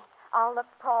along. I'll look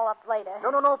Paul up later.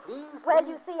 No, please. Well, please.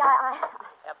 you see, I...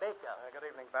 Herr Baker. Good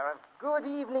evening, Baron. Good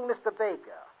evening, Mr.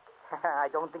 Baker.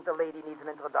 I don't think the lady needs an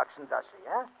introduction, does she,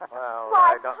 eh? Well,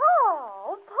 Why, I don't...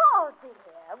 Paul,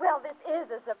 dear. Well, this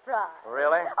is a surprise.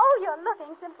 Really? Oh, you're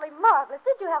looking simply marvelous.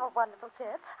 Did you have a wonderful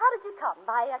trip? How did you come?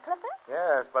 By a clipper?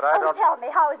 Yes, but I don't... Tell me,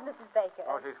 how is Mrs. Baker?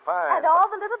 Oh, she's fine. And all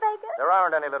the little Bakers? There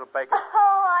aren't any little Bakers.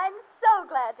 Oh, I'm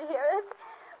so glad to hear it.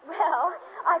 Well,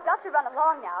 I've got to run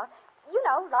along now. You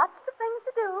know, lots of things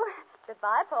to do.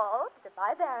 Goodbye, Paul.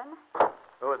 Goodbye, Baron.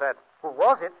 Who was that? Who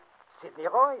was it?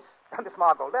 Sidney Royce. Miss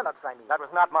Margot Lennox, I mean. That was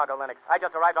not Margot Lennox. I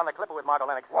just arrived on the clipper with Margot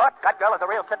Lennox. What? That girl is the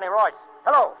real Sidney Royce.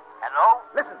 Hello. Hello?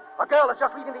 Listen, a girl is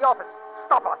just leaving the office.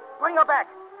 Stop her. Bring her back.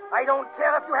 I don't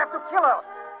care if you have to kill her.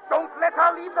 Don't let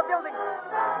her leave the building.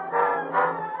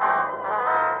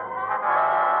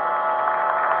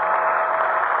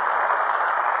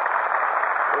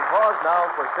 We pause now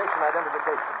for station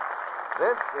identification.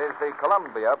 This is the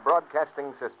Columbia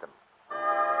Broadcasting System.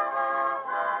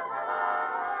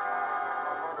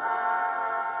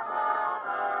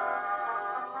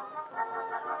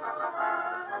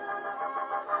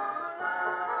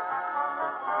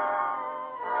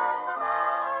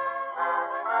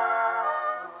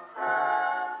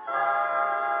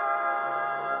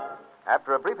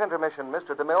 After a brief intermission,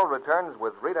 Mr. DeMille returns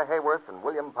with Rita Hayworth and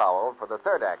William Powell for the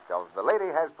third act of The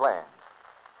Lady Has Plans.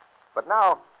 But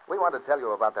now, we want to tell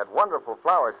you about that wonderful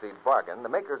flower seed bargain the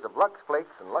makers of Lux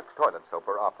Flakes and Lux Toilet Soap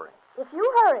are offering. If you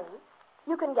hurry,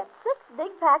 you can get 6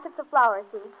 big packets of flower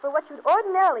seeds for what you'd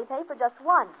ordinarily pay for just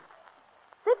 1.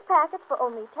 6 packets for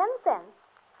only 10 cents,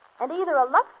 and either a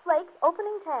Lux Flakes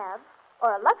opening tab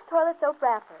or a Lux Toilet Soap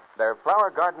wrapper. They're flower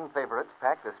garden favorites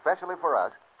packed especially for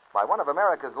us by one of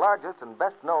America's largest and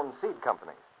best-known seed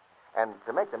companies. And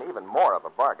to make them even more of a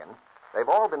bargain,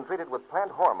 they've all been treated with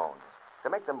plant hormones to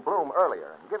make them bloom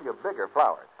earlier and give you bigger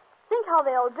flowers. Think how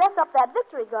they'll dress up that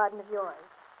victory garden of yours.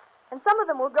 And some of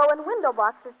them will go in window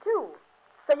boxes, too,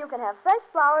 so you can have fresh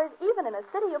flowers even in a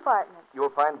city apartment.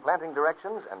 You'll find planting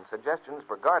directions and suggestions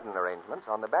for garden arrangements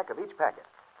on the back of each packet.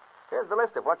 Here's the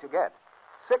list of what you get.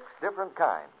 6 different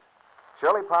kinds.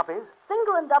 Shirley poppies.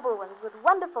 Single and double ones with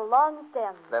wonderful long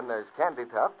stems. Then there's candy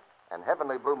tuft and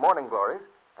heavenly blue morning glories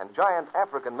and giant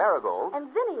African marigolds. And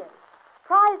zinnias.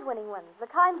 Prize-winning ones, the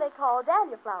kind they call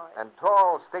dahlia flowers. And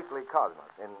tall, stately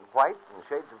cosmos in white and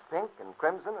shades of pink and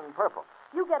crimson and purple.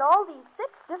 You get all these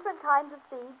 6 different kinds of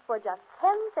seeds for just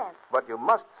 10 cents. But you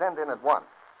must send in at once.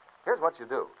 Here's what you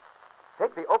do.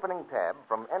 Take the opening tab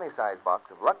from any size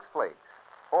box of Lux Flakes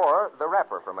or the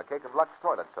wrapper from a cake of Lux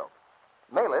toilet soap.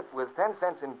 Mail it with 10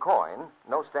 cents in coin,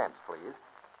 no stamps, please,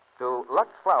 to Lux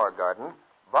Flower Garden,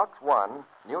 Box 1,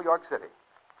 New York City.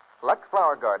 Lux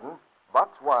Flower Garden,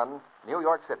 Box 1, New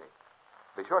York City.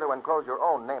 Be sure to enclose your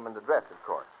own name and address, of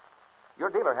course. Your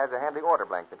dealer has a handy order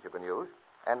blank that you can use,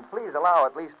 and please allow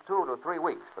at least 2 to 3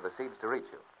 weeks for the seeds to reach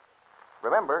you.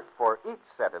 Remember, for each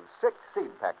set of 6 seed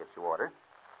packets you order,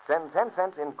 send 10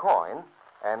 cents in coin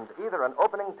and either an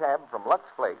opening tab from Lux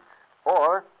Flakes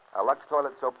or a Lux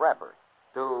toilet soap wrapper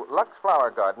to Lux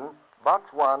Flower Garden,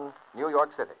 Box 1, New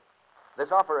York City.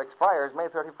 This offer expires May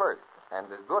 31st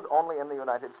and is good only in the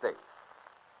United States.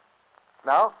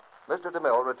 Now, Mr.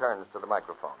 DeMille returns to the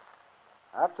microphone.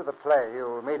 After the play,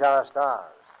 you'll meet our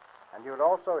stars. And you'll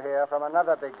also hear from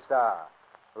another big star,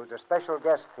 who's a special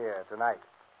guest here tonight.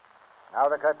 Now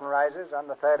the curtain rises on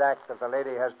the third act of The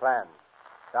Lady Has Plans,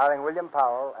 starring William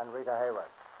Powell and Rita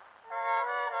Hayworth.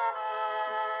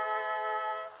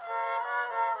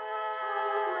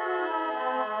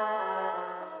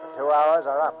 The 2 hours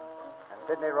are up, and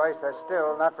Sidney Royce has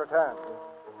still not returned.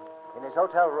 In his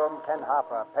hotel room, Ken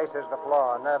Harper paces the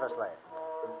floor nervously.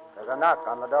 There's a knock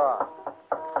on the door.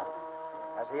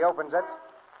 As he opens it,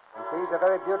 he sees a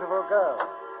very beautiful girl.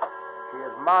 She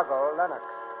is Margot Lennox.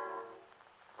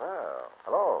 Well,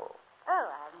 hello. Oh,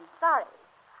 I'm sorry.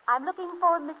 I'm looking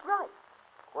for Miss Royce.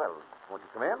 Well, won't you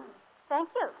come in? Thank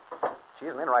you. She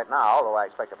isn't in right now, although I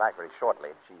expect her back very shortly.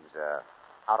 She's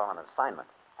out on an assignment.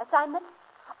 Assignment?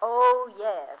 Oh,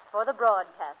 yes, for the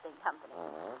broadcasting company.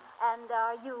 Mm-hmm. And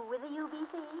are you with the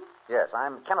UBC? Yes,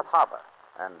 I'm Kenneth Harper.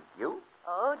 And you?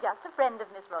 Oh, just a friend of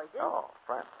Miss Royce's. Oh,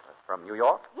 friend. From New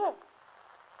York? Yes.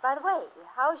 By the way,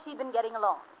 how's she been getting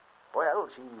along? Well,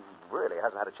 she really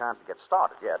hasn't had a chance to get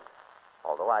started yet,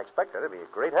 although I expect her to be a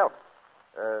great help.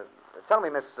 Tell me,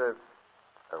 Miss...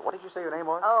 what did you say your name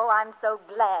was? Oh, I'm so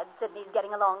glad Sidney's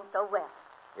getting along so well.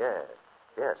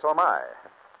 Yeah, so am I.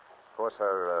 Of course,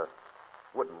 her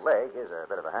wooden leg is a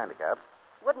bit of a handicap.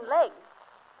 Wooden leg?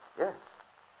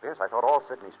 Yes, I thought all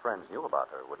Sidney's friends knew about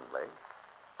her wooden leg.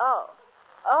 Oh,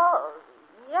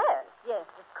 yes,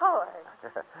 of course.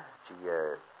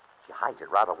 She hides it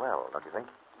rather well, don't you think?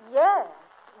 Yes.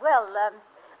 Well,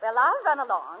 I'll run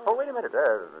along. Oh, wait a minute.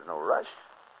 There's no rush.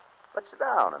 Let's sit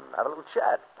down and have a little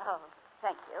chat. Oh,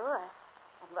 thank you.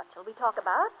 And what shall we talk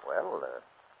about? Well,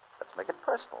 let's make it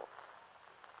personal.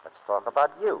 Let's talk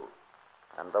about you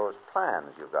and those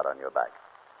plans you've got on your back.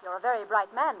 You're a very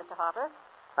bright man, Mr. Harper.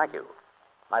 Thank you.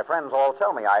 My friends all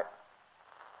tell me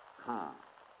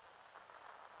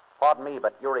Pardon me,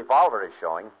 but your revolver is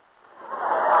showing.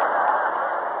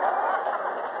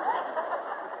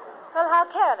 Well, how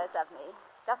careless of me.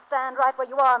 Just stand right where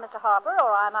you are, Mr. Harper,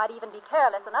 or I might even be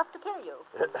careless enough to kill you.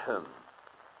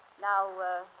 Now,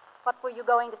 what were you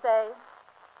going to say?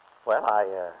 Well, I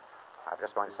was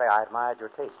just going to say I admired your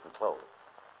taste in clothes.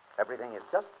 Everything is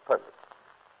just perfect.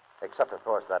 Except, of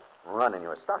course, that run in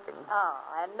your stocking. Oh,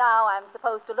 and now I'm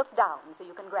supposed to look down so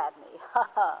you can grab me.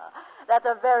 That's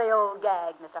a very old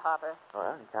gag, Mr. Harper.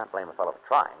 Well, you can't blame a fellow for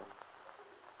trying.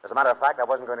 As a matter of fact, I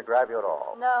wasn't going to grab you at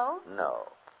all. No? No.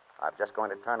 I'm just going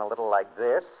to turn a little like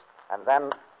this, and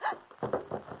then...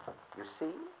 You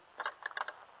see?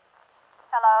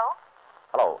 Hello?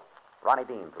 Hello. Ronnie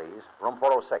Dean, please. Room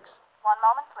 406. One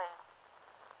moment, please.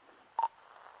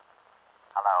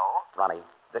 Hello? Ronnie,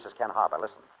 this is Ken Harper.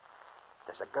 Listen.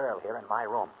 There's a girl here in my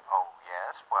room. Oh,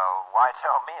 yes? Well, why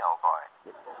tell me, old boy?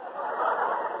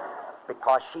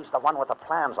 Because she's the one with the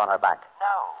plans on her back.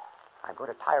 No. I'm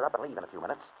going to tie her up and leave in a few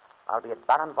minutes. I'll be at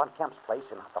Baron von Kemp's place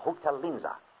in the Hotel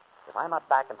Linza. If I'm not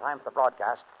back in time for the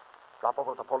broadcast, drop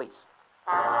over to the police.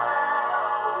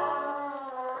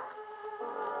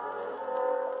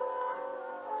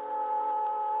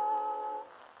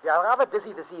 We are rather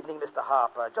busy this evening, Mr.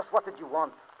 Harper. Just what did you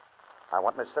want? I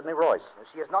want Miss Sidney Royce.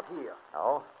 She is not here.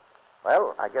 Oh?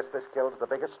 Well, I guess this kills the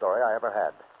biggest story I ever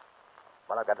had.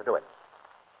 Well, I've got to do it.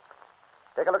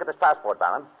 Take a look at this passport,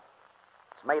 Baron.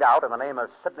 It's made out in the name of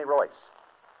Sidney Royce.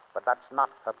 But that's not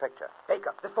her picture.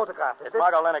 Baker, this photograph, It's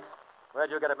Margot Lennox. Where'd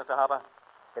you get it, Mr. Harper?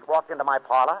 It walked into my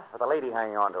parlor with a lady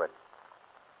hanging on to it.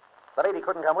 The lady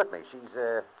couldn't come with me. She's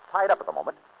tied up at the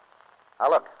moment. Now,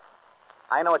 look.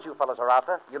 I know what you fellas are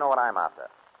after. You know what I'm after.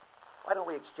 Why don't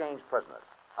we exchange prisoners?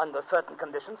 Under certain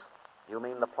conditions? You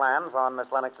mean the plans on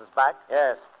Miss Lennox's back?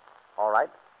 Yes. All right.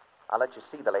 I'll let you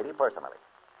see the lady personally.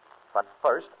 But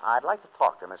first, I'd like to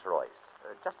talk to Miss Royce,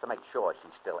 just to make sure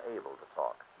she's still able to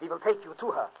talk. We will take you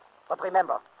to her. But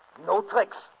remember, no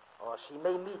tricks, or she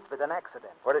may meet with an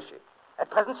accident. Where is she? At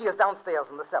present, she is downstairs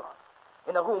in the cellar,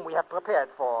 in a room we have prepared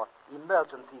for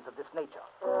emergencies of this nature.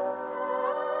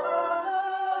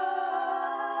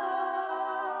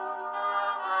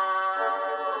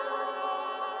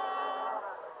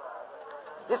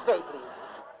 This way, please.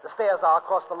 The stairs are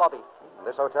across the lobby.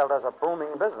 This hotel does a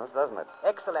booming business, doesn't it?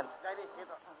 Excellent.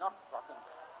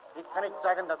 Ich kann nicht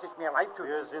sagen, dass es mir leid tut.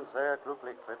 Wir sind sehr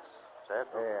glücklich, Fritz. Sehr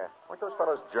glücklich. Yeah. Weren't those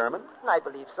fellows German? I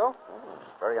believe so.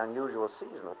 Very unusual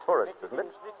season of tourists, isn't it?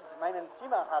 Meinen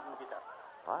Zimmer haben, bitte.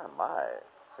 My.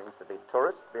 Seems to be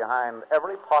tourists behind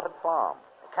every potted farm.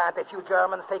 Can't a few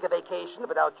Germans take a vacation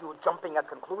without you jumping at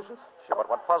conclusions? Sure, but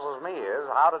what puzzles me is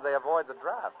how did they avoid the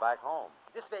draft back home?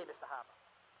 This way, Mr. Harper.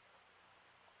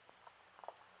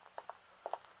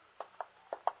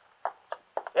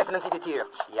 Öffnen Sie die Tür.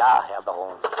 Ja, Herr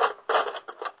Baron.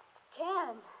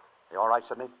 Ken. You all right,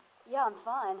 Sidney? Yeah, I'm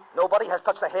fine. Nobody has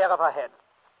touched a hair of her head.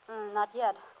 Not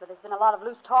yet, but there's been a lot of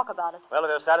loose talk about it. Well, if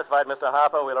you're satisfied, Mr.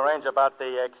 Harper, we'll arrange about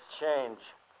the exchange.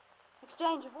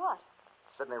 Exchange of what?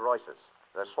 Sidney Royce's.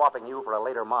 They're swapping you for a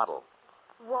later model.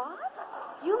 What?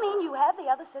 You mean you have the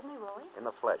other Sidney Royce? In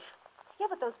the flesh. Yeah,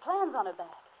 but those plans on her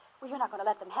back. Well, you're not going to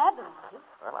let them have them, are you?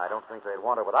 Well, I don't think they'd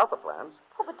want her without the plans.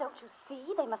 Oh, but don't you see?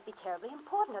 They must be terribly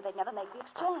important or they'd never make the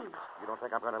exchange. You don't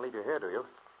think I'm going to leave you here, do you?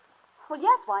 Well,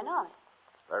 yes, why not?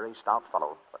 Very stout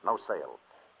fellow, but no sale.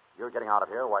 You're getting out of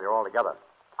here while you're all together.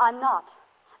 I'm not.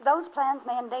 Those plans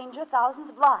may endanger thousands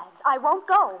of lives. I won't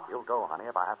go. You'll go, honey,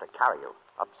 if I have to carry you.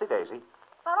 Upsy daisy.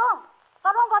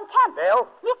 Baron von Kemp. Bill?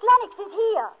 Miss Lennox is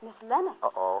here. Miss Lennox?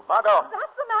 Uh-oh. Margot!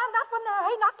 That's the man. That one there.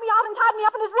 He knocked me out and tied me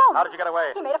up in his room. How did you get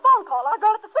away? He made a phone call. Our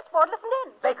girl at the switchboard listened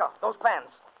in. Baker, those plans.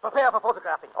 Prepare for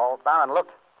photographing. Oh, Baron, look.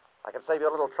 I can save you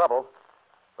a little trouble.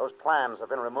 Those plans have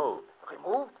been removed.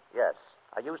 Removed? Yes.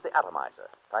 I used the atomizer.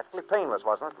 Practically painless,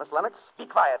 wasn't it, Miss Lennox? Be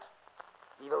quiet.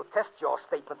 We will test your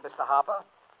statement, Mr. Harper.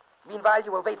 Meanwhile,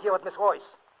 you will wait here with Miss Royce.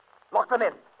 Lock them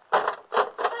in.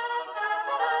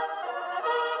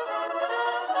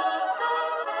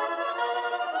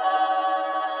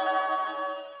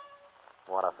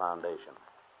 What a foundation.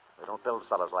 They don't build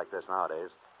cellars like this nowadays.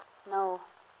 No.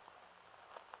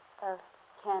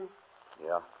 Ken,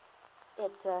 Yeah?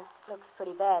 it looks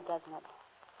pretty bad, doesn't it?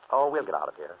 Oh, we'll get out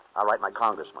of here. I'll write my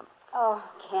congressman. Oh,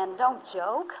 Ken, don't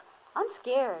joke. I'm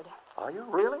scared. Are you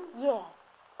really? Yes.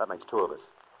 That makes two of us.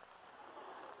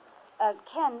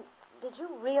 Ken, did you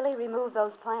really remove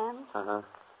those plans? Uh-huh.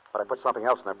 But I put something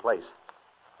else in their place.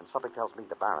 And something tells me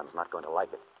the Baron's not going to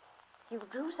like it. You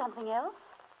drew something else?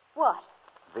 What?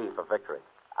 V for victory.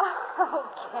 Oh,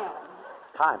 Ken.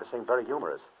 Kind to seem very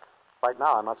humorous. Right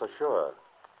now, I'm not so sure.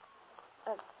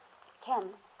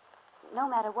 Ken, no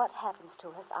matter what happens to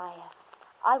us,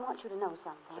 I want you to know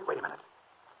something. Hey, wait a minute.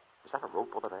 Is that a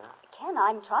rope over there? Ken,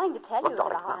 I'm trying to tell Look, you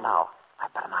darling, that not now.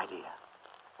 I've got an idea.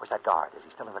 Where's that guard? Is he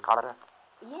still in the corridor?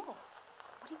 Yes.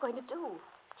 What are you going to do?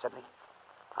 Sidney,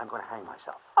 I'm going to hang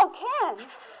myself. Oh, Ken!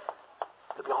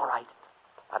 It'll be all right.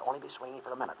 I'll only be swinging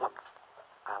for a minute. Look,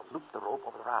 I'll loop the rope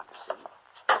over the rafters, see?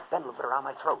 Then loop it around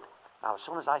my throat. Now, as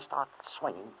soon as I start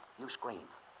swinging, you scream.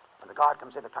 When the guard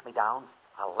comes in to cut me down,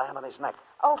 I'll land on his neck.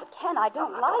 Oh, but Ken, I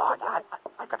don't like it.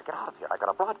 I've got to get out of here. I've got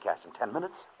a broadcast in 10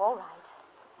 minutes. All right.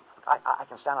 I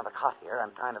can stand on the cot here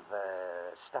and kind of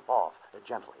step off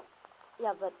gently.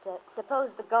 Yeah, but suppose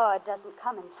the guard doesn't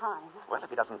come in time. Well, if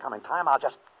he doesn't come in time, I'll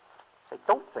just say,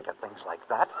 don't think of things like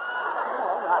that.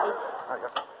 All right.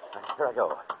 Here I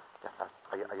go.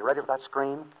 Are you ready for that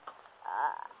scream?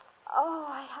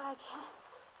 I can't.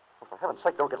 Well, for heaven's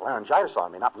sake, don't get laryngitis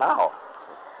on me. Not now.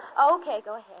 Okay,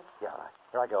 go ahead. Yeah,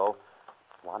 here I go.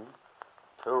 1,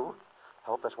 2.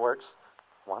 Hope this works.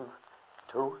 1,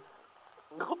 2.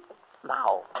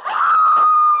 Now.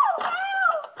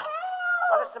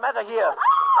 What is the matter here?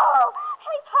 Oh,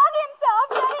 he's hung himself.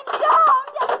 Get him down.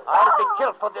 I'll be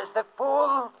killed for this, the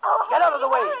fool. Oh, Get out of the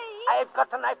way. hurry. I've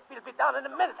got a knife. We'll be down in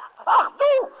a minute. Ah,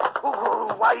 no!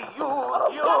 Oh, why, you.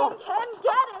 Ken,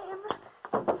 get him.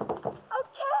 Oh,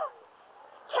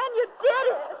 Ken, you did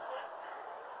it.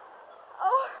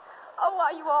 Oh,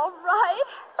 are you all right?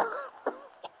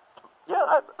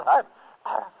 Yeah, I'm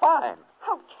fine.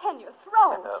 Oh, Ken, your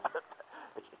throat.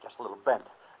 It's just a little bent.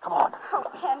 Come on. Oh,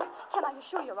 Ken, are you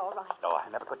sure you're all right? No, I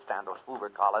never could stand those Hoover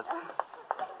collars.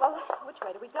 Well, which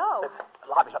way do we go? The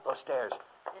lobby's up those stairs.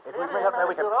 If we bring up there,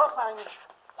 we can... Shh,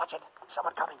 watch it.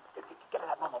 Someone coming. Get in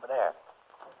that room over there.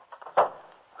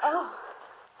 Oh.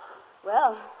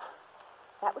 Well,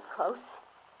 that was close.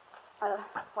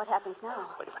 What happens now?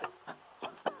 Wait a minute.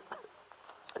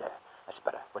 There. That's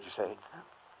better. What'd you say?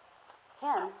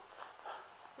 Ken,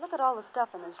 look at all the stuff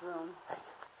in this room. Hey,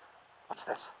 what's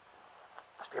this?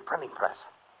 Must be a printing press.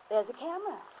 There's a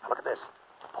camera. Now look at this.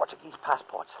 Portuguese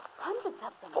passports. Hundreds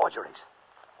of them. Forgeries.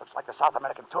 Looks like the South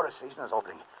American tourist season is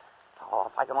opening. Oh,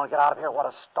 if I can only get out of here, what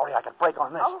a story I could break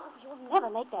on this. Oh, you'll never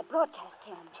make that broadcast,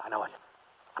 Ken. Yes, I know it.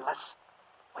 Unless...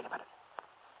 Wait a minute.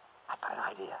 I've got an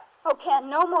idea. Oh, Ken,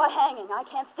 no more hanging. I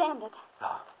can't stand it. No,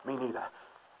 me neither.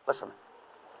 Listen,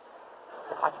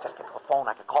 if I could just get to a phone,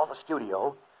 I could call the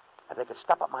studio, and they could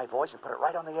step up my voice and put it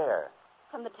right on the air.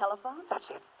 From the telephone? That's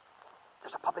it.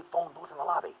 There's a public phone booth in the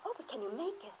lobby. Oh, but can you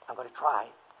make it? I'm going to try.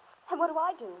 And what do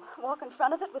I do? Walk in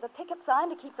front of it with a picket sign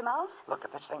to keep them out? Look,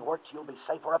 if this thing works, you'll be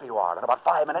safe wherever you are. In about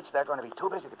 5 minutes, they're going to be too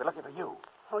busy to be looking for you.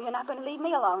 Oh, you're not going to leave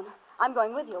me alone. I'm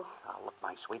going with you. Now, look,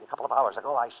 my sweet, a couple of hours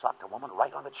ago, I socked a woman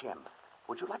right on the chin.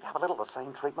 Would you like to have a little of the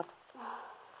same treatment?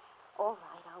 All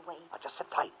right, I'll wait. Now, just sit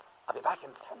tight. I'll be back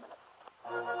in 10 minutes.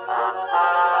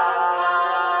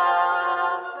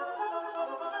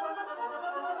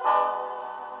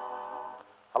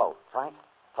 Hello, Frank?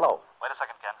 Hello. Wait a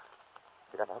second, Ken.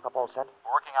 You got the hookup all set?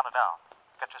 We're working on it now.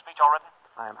 Get your speech all written?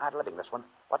 I'm ad-libbing this one.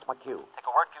 What's my cue? Take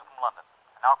a word cue from London.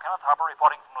 And now Kenneth Harper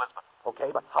reporting from Lisbon. Okay,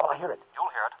 but how will I hear it? You'll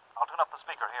hear it. I'll tune up the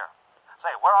speaker here.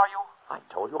 Say, where are you? I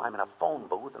told you I'm in a phone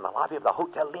booth in the lobby of the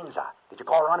Hotel Linza. Did you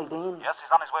call Ronnie Dean? Yes,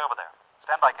 he's on his way over there.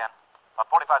 Stand by, Ken. About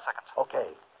 45 seconds. Okay.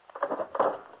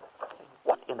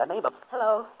 What in the name of...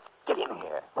 Hello. Get in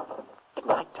here.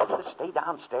 Didn't I tell you to stay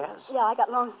downstairs? Yeah, I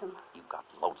got lonesome. You got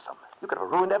lonesome. You could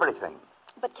have ruined everything.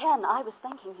 But, Ken, I was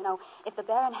thinking, if the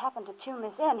Baron happened to tune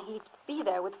this in, he'd be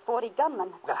there with 40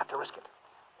 gunmen. We'll have to risk it.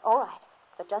 All right.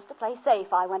 But just to play safe,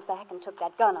 I went back and took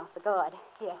that gun off the guard.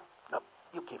 Here. No,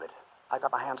 you keep it. I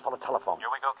got my hands full of telephone.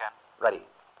 Here we go, Ken. Ready.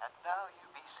 And now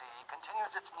UBC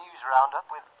continues its news roundup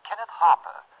with Kenneth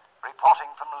Harper,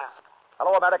 reporting from Lisbon.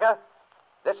 Hello, America.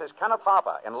 This is Kenneth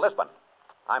Harper in Lisbon.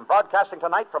 I'm broadcasting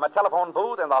tonight from a telephone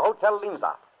booth in the Hotel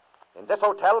Linza. In this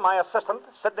hotel, my assistant,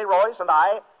 Sidney Royce, and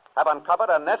I have uncovered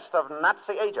a nest of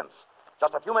Nazi agents.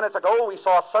 Just a few minutes ago, we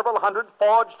saw several hundred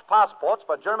forged passports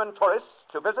for German tourists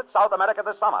to visit South America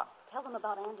this summer. Tell them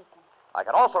about Anderson. I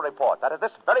can also report that at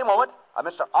this very moment, a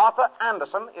Mr. Arthur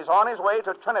Anderson is on his way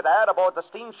to Trinidad aboard the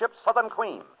steamship Southern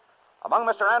Queen. Among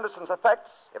Mr. Anderson's effects,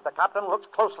 if the captain looks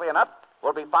closely enough,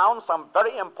 will be found some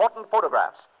very important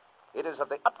photographs. It is of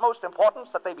the utmost importance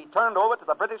that they be turned over to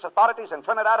the British authorities in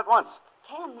Trinidad at once.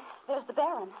 Ken, there's the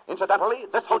Baron. Incidentally,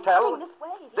 this hotel,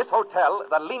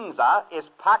 the Linza, is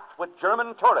packed with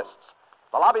German tourists.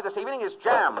 The lobby this evening is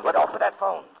jammed. Get off of that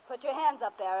phone. Put your hands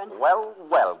up, Baron.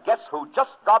 Well, guess who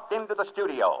just dropped into the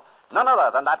studio? None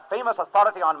other than that famous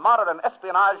authority on modern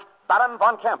espionage, Baron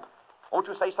von Kemp. Won't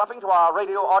you say something to our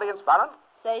radio audience, Baron?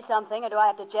 Say something, or do I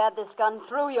have to jab this gun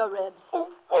through your ribs? Oh.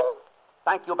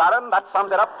 Thank you, Baron. That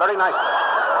sums it up very nicely.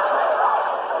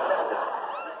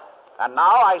 And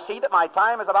now I see that my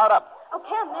time is about up. Oh,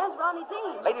 Ken, there's Ronnie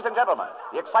Dean. Ladies and gentlemen,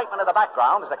 the excitement in the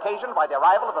background is occasioned by the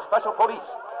arrival of the special police.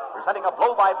 Presenting a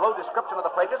blow-by-blow description of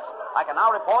the fracas, I can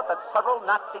now report that several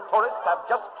Nazi tourists have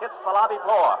just kissed the lobby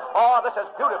floor. Oh, this is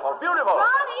beautiful, beautiful.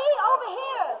 Ronnie, over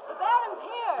here. The Baron's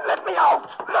here. Let me out!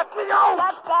 Let me out!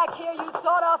 That's back here, you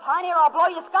sawed-off hiney, or I'll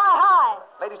blow you sky high.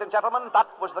 Ladies and gentlemen,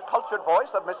 that was the cultured voice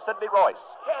of Miss Sidney Royce.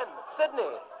 Ken, Sidney.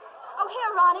 Oh,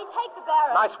 here, Ronnie, take the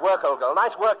Baron. Nice work, old girl.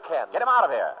 Nice work, Ken. Get him out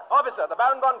of here. Officer, the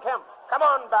Baron von Kemp. Come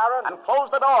on, Baron. And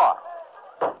close the door.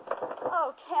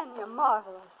 Oh, Ken, you're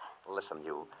marvelous. Listen,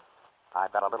 you.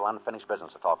 I've got a little unfinished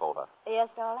business to talk over. Yes,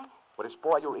 darling? Would it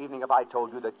spoil your evening if I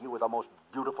told you that you were the most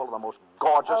beautiful, the most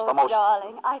gorgeous, the most...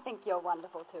 darling, I think you're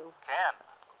wonderful, too. Ken,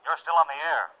 you're still on the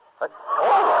air.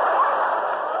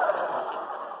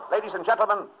 Ladies and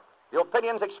gentlemen, the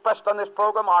opinions expressed on this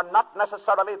program are not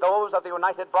necessarily those of the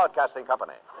United Broadcasting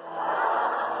Company.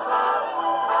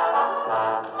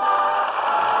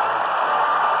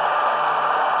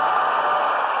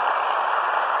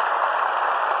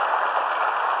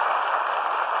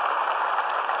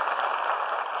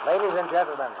 Ladies and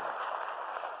gentlemen,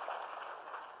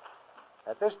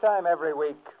 at this time every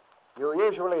week, you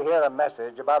usually hear a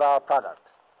message about our product.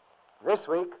 This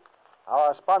week,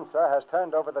 our sponsor has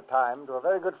turned over the time to a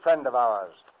very good friend of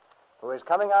ours, who is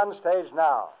coming on stage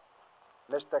now,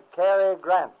 Mr. Cary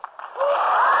Grant.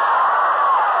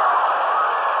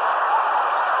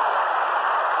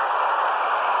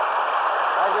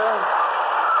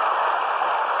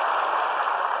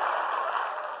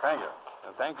 Thank you.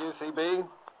 And thank you, C.B.,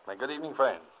 my good evening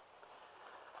friends.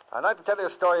 I'd like to tell you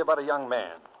a story about a young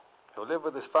man who lived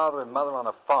with his father and mother on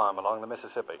a farm along the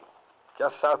Mississippi,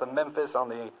 just south of Memphis on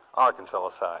the Arkansas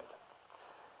side.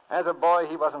 As a boy,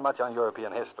 he wasn't much on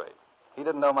European history. He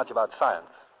didn't know much about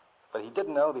science, but he did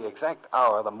know the exact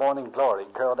hour the morning glory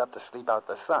curled up to sleep out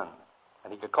the sun,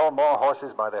 and he could call more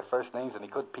horses by their first names than he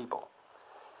could people.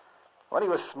 When he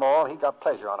was small, he got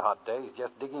pleasure on hot days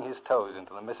just digging his toes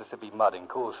into the Mississippi mud in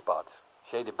cool spots,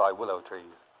 shaded by willow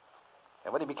trees.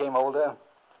 And when he became older,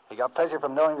 he got pleasure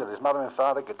from knowing that his mother and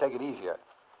father could take it easier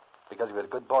because he was a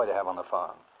good boy to have on the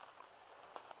farm.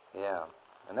 Yeah,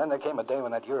 And then there came a day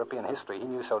when that European history he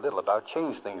knew so little about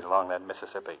changed things along that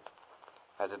Mississippi,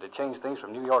 as it had changed things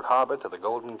from New York Harbor to the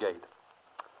Golden Gate.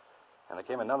 And there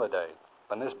came another day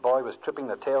when this boy was tripping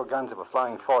the tail guns of a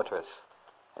flying fortress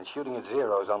and shooting at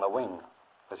Zeros on the wing,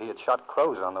 as he had shot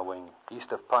crows on the wing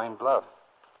east of Pine Bluff.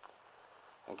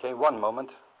 And came one moment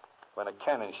when a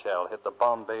cannon shell hit the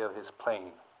bomb bay of his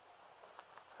plane.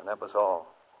 And that was all.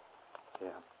 Yeah.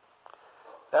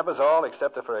 That was all,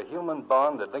 except that for a human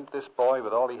bond that linked this boy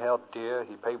with all he held dear,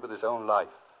 he paid with his own life.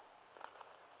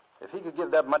 If he could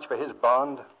give that much for his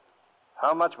bond,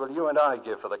 how much will you and I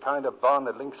give for the kind of bond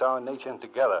that links our nation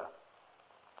together?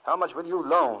 How much will you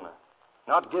loan,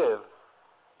 not give,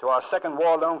 to our second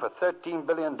war loan for $13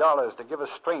 billion to give us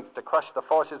strength to crush the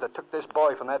forces that took this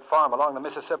boy from that farm along the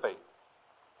Mississippi?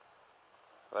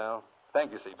 Well,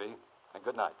 thank you, C.B., and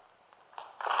good night.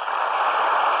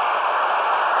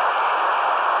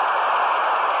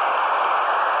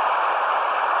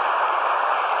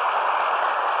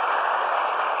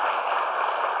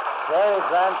 Cary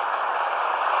Grant.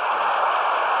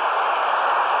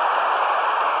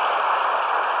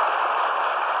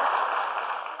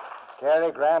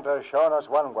 Cary Grant has shown us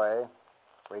one way.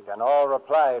 We can all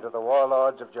reply to the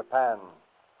warlords of Japan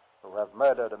who have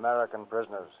murdered American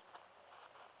prisoners.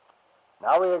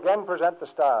 Now we again present the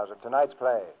stars of tonight's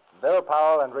play, Bill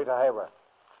Powell and Rita Hayworth.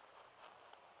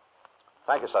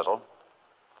 Thank you, Cecil.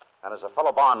 And as a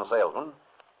fellow bond salesman,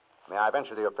 may I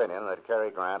venture the opinion that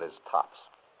Cary Grant is tops?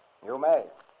 You may.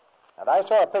 And I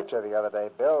saw a picture the other day,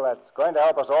 Bill, that's going to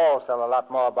help us all sell a lot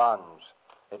more bonds.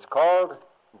 It's called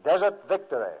Desert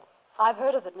Victory. I've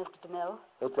heard of it, Mr. DeMille.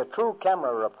 It's a true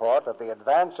camera report of the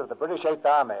advance of the British Eighth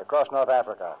Army across North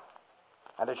Africa.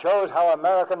 And it shows how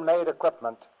American-made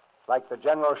equipment, like the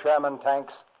General Sherman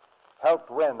tanks,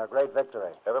 helped win a great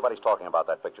victory. Everybody's talking about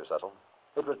that picture, Cecil.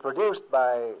 It was produced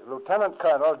by Lieutenant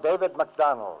Colonel David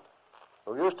MacDonald,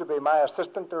 who used to be my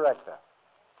assistant director.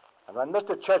 And when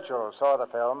Mr. Churchill saw the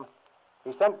film,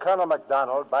 he sent Colonel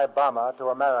MacDonald by bomber to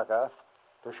America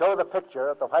to show the picture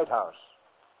at the White House.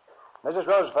 Mrs.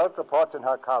 Roosevelt reports in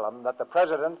her column that the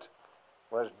president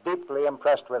was deeply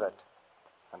impressed with it.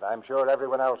 And I'm sure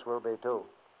everyone else will be, too.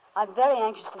 I'm very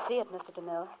anxious to see it, Mr.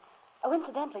 DeMille. Oh,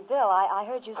 incidentally, Bill, I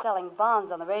heard you selling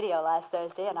bonds on the radio last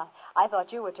Thursday, and I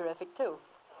thought you were terrific, too.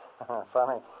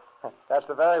 Funny. That's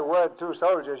the very word two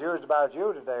soldiers used about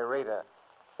you today, Rita.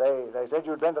 They said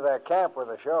you'd been to their camp with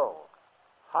a show.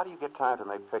 How do you get time to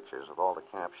make pictures of all the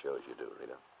camp shows you do,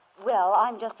 Rita? Well,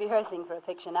 I'm just rehearsing for a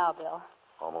picture now, Bill.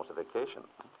 Almost a vacation.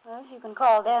 Well, you can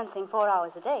call dancing 4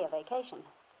 hours a day a vacation.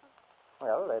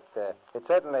 Well, it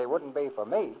certainly wouldn't be for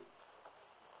me.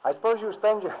 I suppose you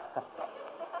spend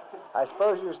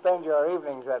your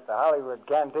evenings at the Hollywood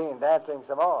Canteen dancing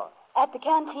some more. At the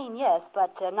canteen, yes,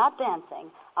 but not dancing.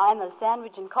 I'm a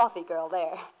sandwich and coffee girl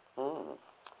there.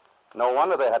 No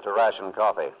wonder they had to ration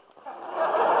coffee.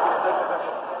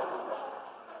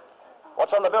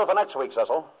 What's on the bill for next week,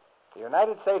 Cecil? The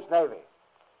United States Navy.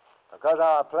 Because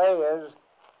our play is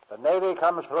The Navy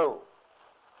Comes Through.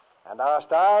 And our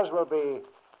stars will be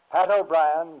Pat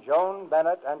O'Brien, Joan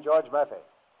Bennett, and George Murphy.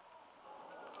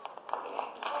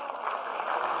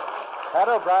 Pat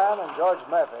O'Brien and George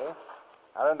Murphy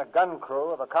are in the gun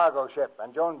crew of a cargo ship,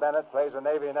 and Joan Bennett plays a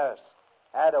Navy nurse.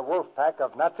 Add a wolf pack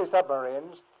of Nazi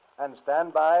submarines and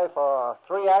stand by for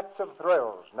 3 acts of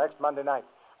thrills next Monday night.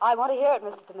 I want to hear it,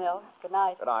 Mr. DeMille. Good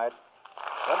night. Good night.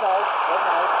 Good night. Good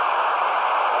night.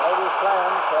 The ladies'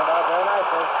 plans turned out very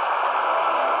nicely.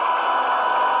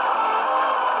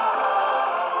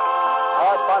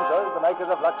 Our sponsors, the makers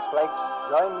of Lux Flakes,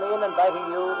 join me in inviting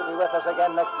you to be with us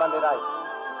again next Monday night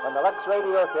when the Lux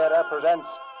Radio Theater presents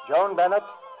Joan Bennett,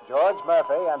 George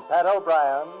Murphy, and Pat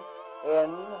O'Brien in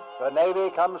The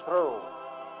Navy Comes Through.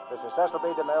 This is Cecil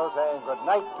B. DeMille saying good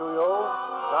night to you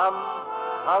from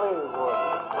Hollywood.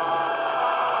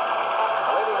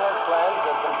 The Lady Has Plans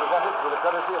has been presented through the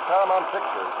courtesy of Paramount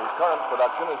Pictures, whose current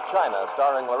production is China,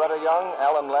 starring Loretta Young,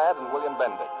 Alan Ladd, and William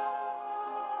Bendix.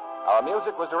 Our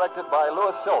music was directed by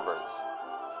Louis Silvers.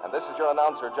 And this is your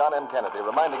announcer, John M. Kennedy,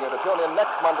 reminding you to tune in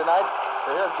next Monday night to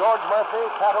hear George Murphy,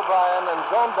 Pat O'Brien, and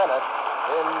Joan Bennett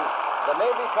in The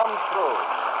Navy Comes Through.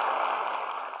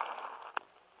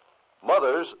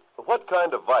 Mothers, what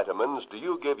kind of vitamins do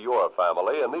you give your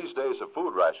family in these days of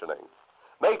food rationing?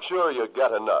 Make sure you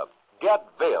get enough. Get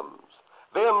VIMS.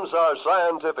 VIMS are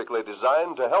scientifically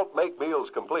designed to help make meals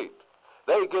complete.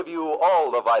 They give you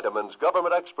all the vitamins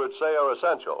government experts say are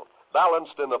essential,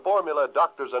 balanced in the formula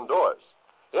doctors endorse.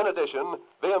 In addition,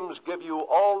 VIMS give you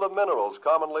all the minerals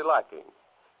commonly lacking.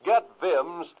 Get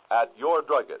VIMS at your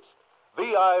druggist.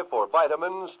 VI for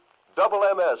vitamins, double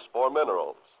MS for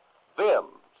minerals.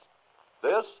 VIMS.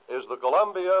 This is the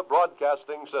Columbia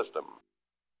Broadcasting System.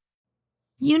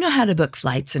 You know how to book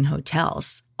flights and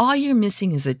hotels. All you're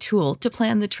missing is a tool to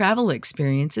plan the travel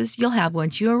experiences you'll have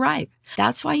once you arrive.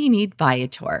 That's why you need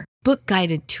Viator. Book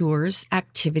guided tours,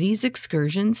 activities,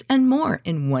 excursions, and more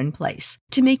in one place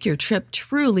to make your trip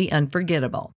truly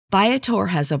unforgettable. Viator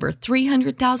has over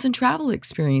 300,000 travel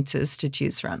experiences to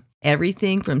choose from.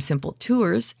 Everything from simple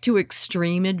tours to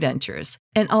extreme adventures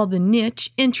and all the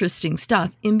niche, interesting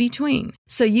stuff in between.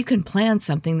 So you can plan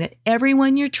something that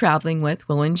everyone you're traveling with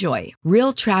will enjoy.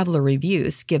 Real traveler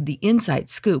reviews give the inside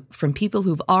scoop from people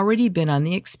who've already been on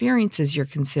the experiences you're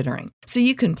considering. So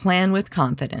you can plan with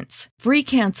confidence. Free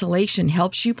cancellation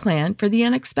helps you plan for the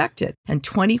unexpected. And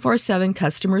 24/7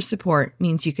 customer support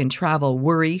means you can travel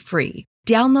worry-free.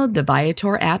 Download the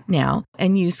Viator app now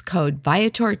and use code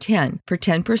Viator10 for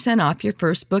 10% off your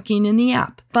first booking in the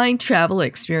app. Find travel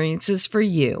experiences for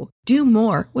you. Do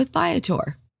more with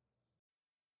Viator.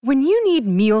 When you need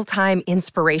mealtime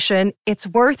inspiration, it's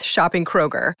worth shopping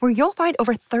Kroger, where you'll find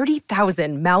over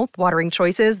 30,000 mouth-watering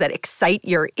choices that excite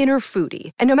your inner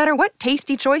foodie. And no matter what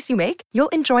tasty choice you make, you'll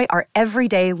enjoy our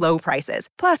everyday low prices,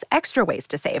 plus extra ways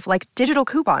to save, like digital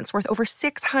coupons worth over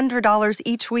 $600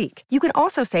 each week. You can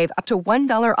also save up to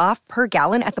 $1 off per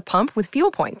gallon at the pump with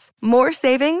fuel points. More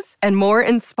savings and more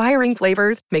inspiring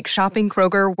flavors make shopping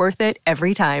Kroger worth it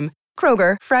every time.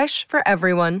 Kroger, fresh for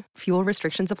everyone. Fuel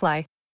restrictions apply.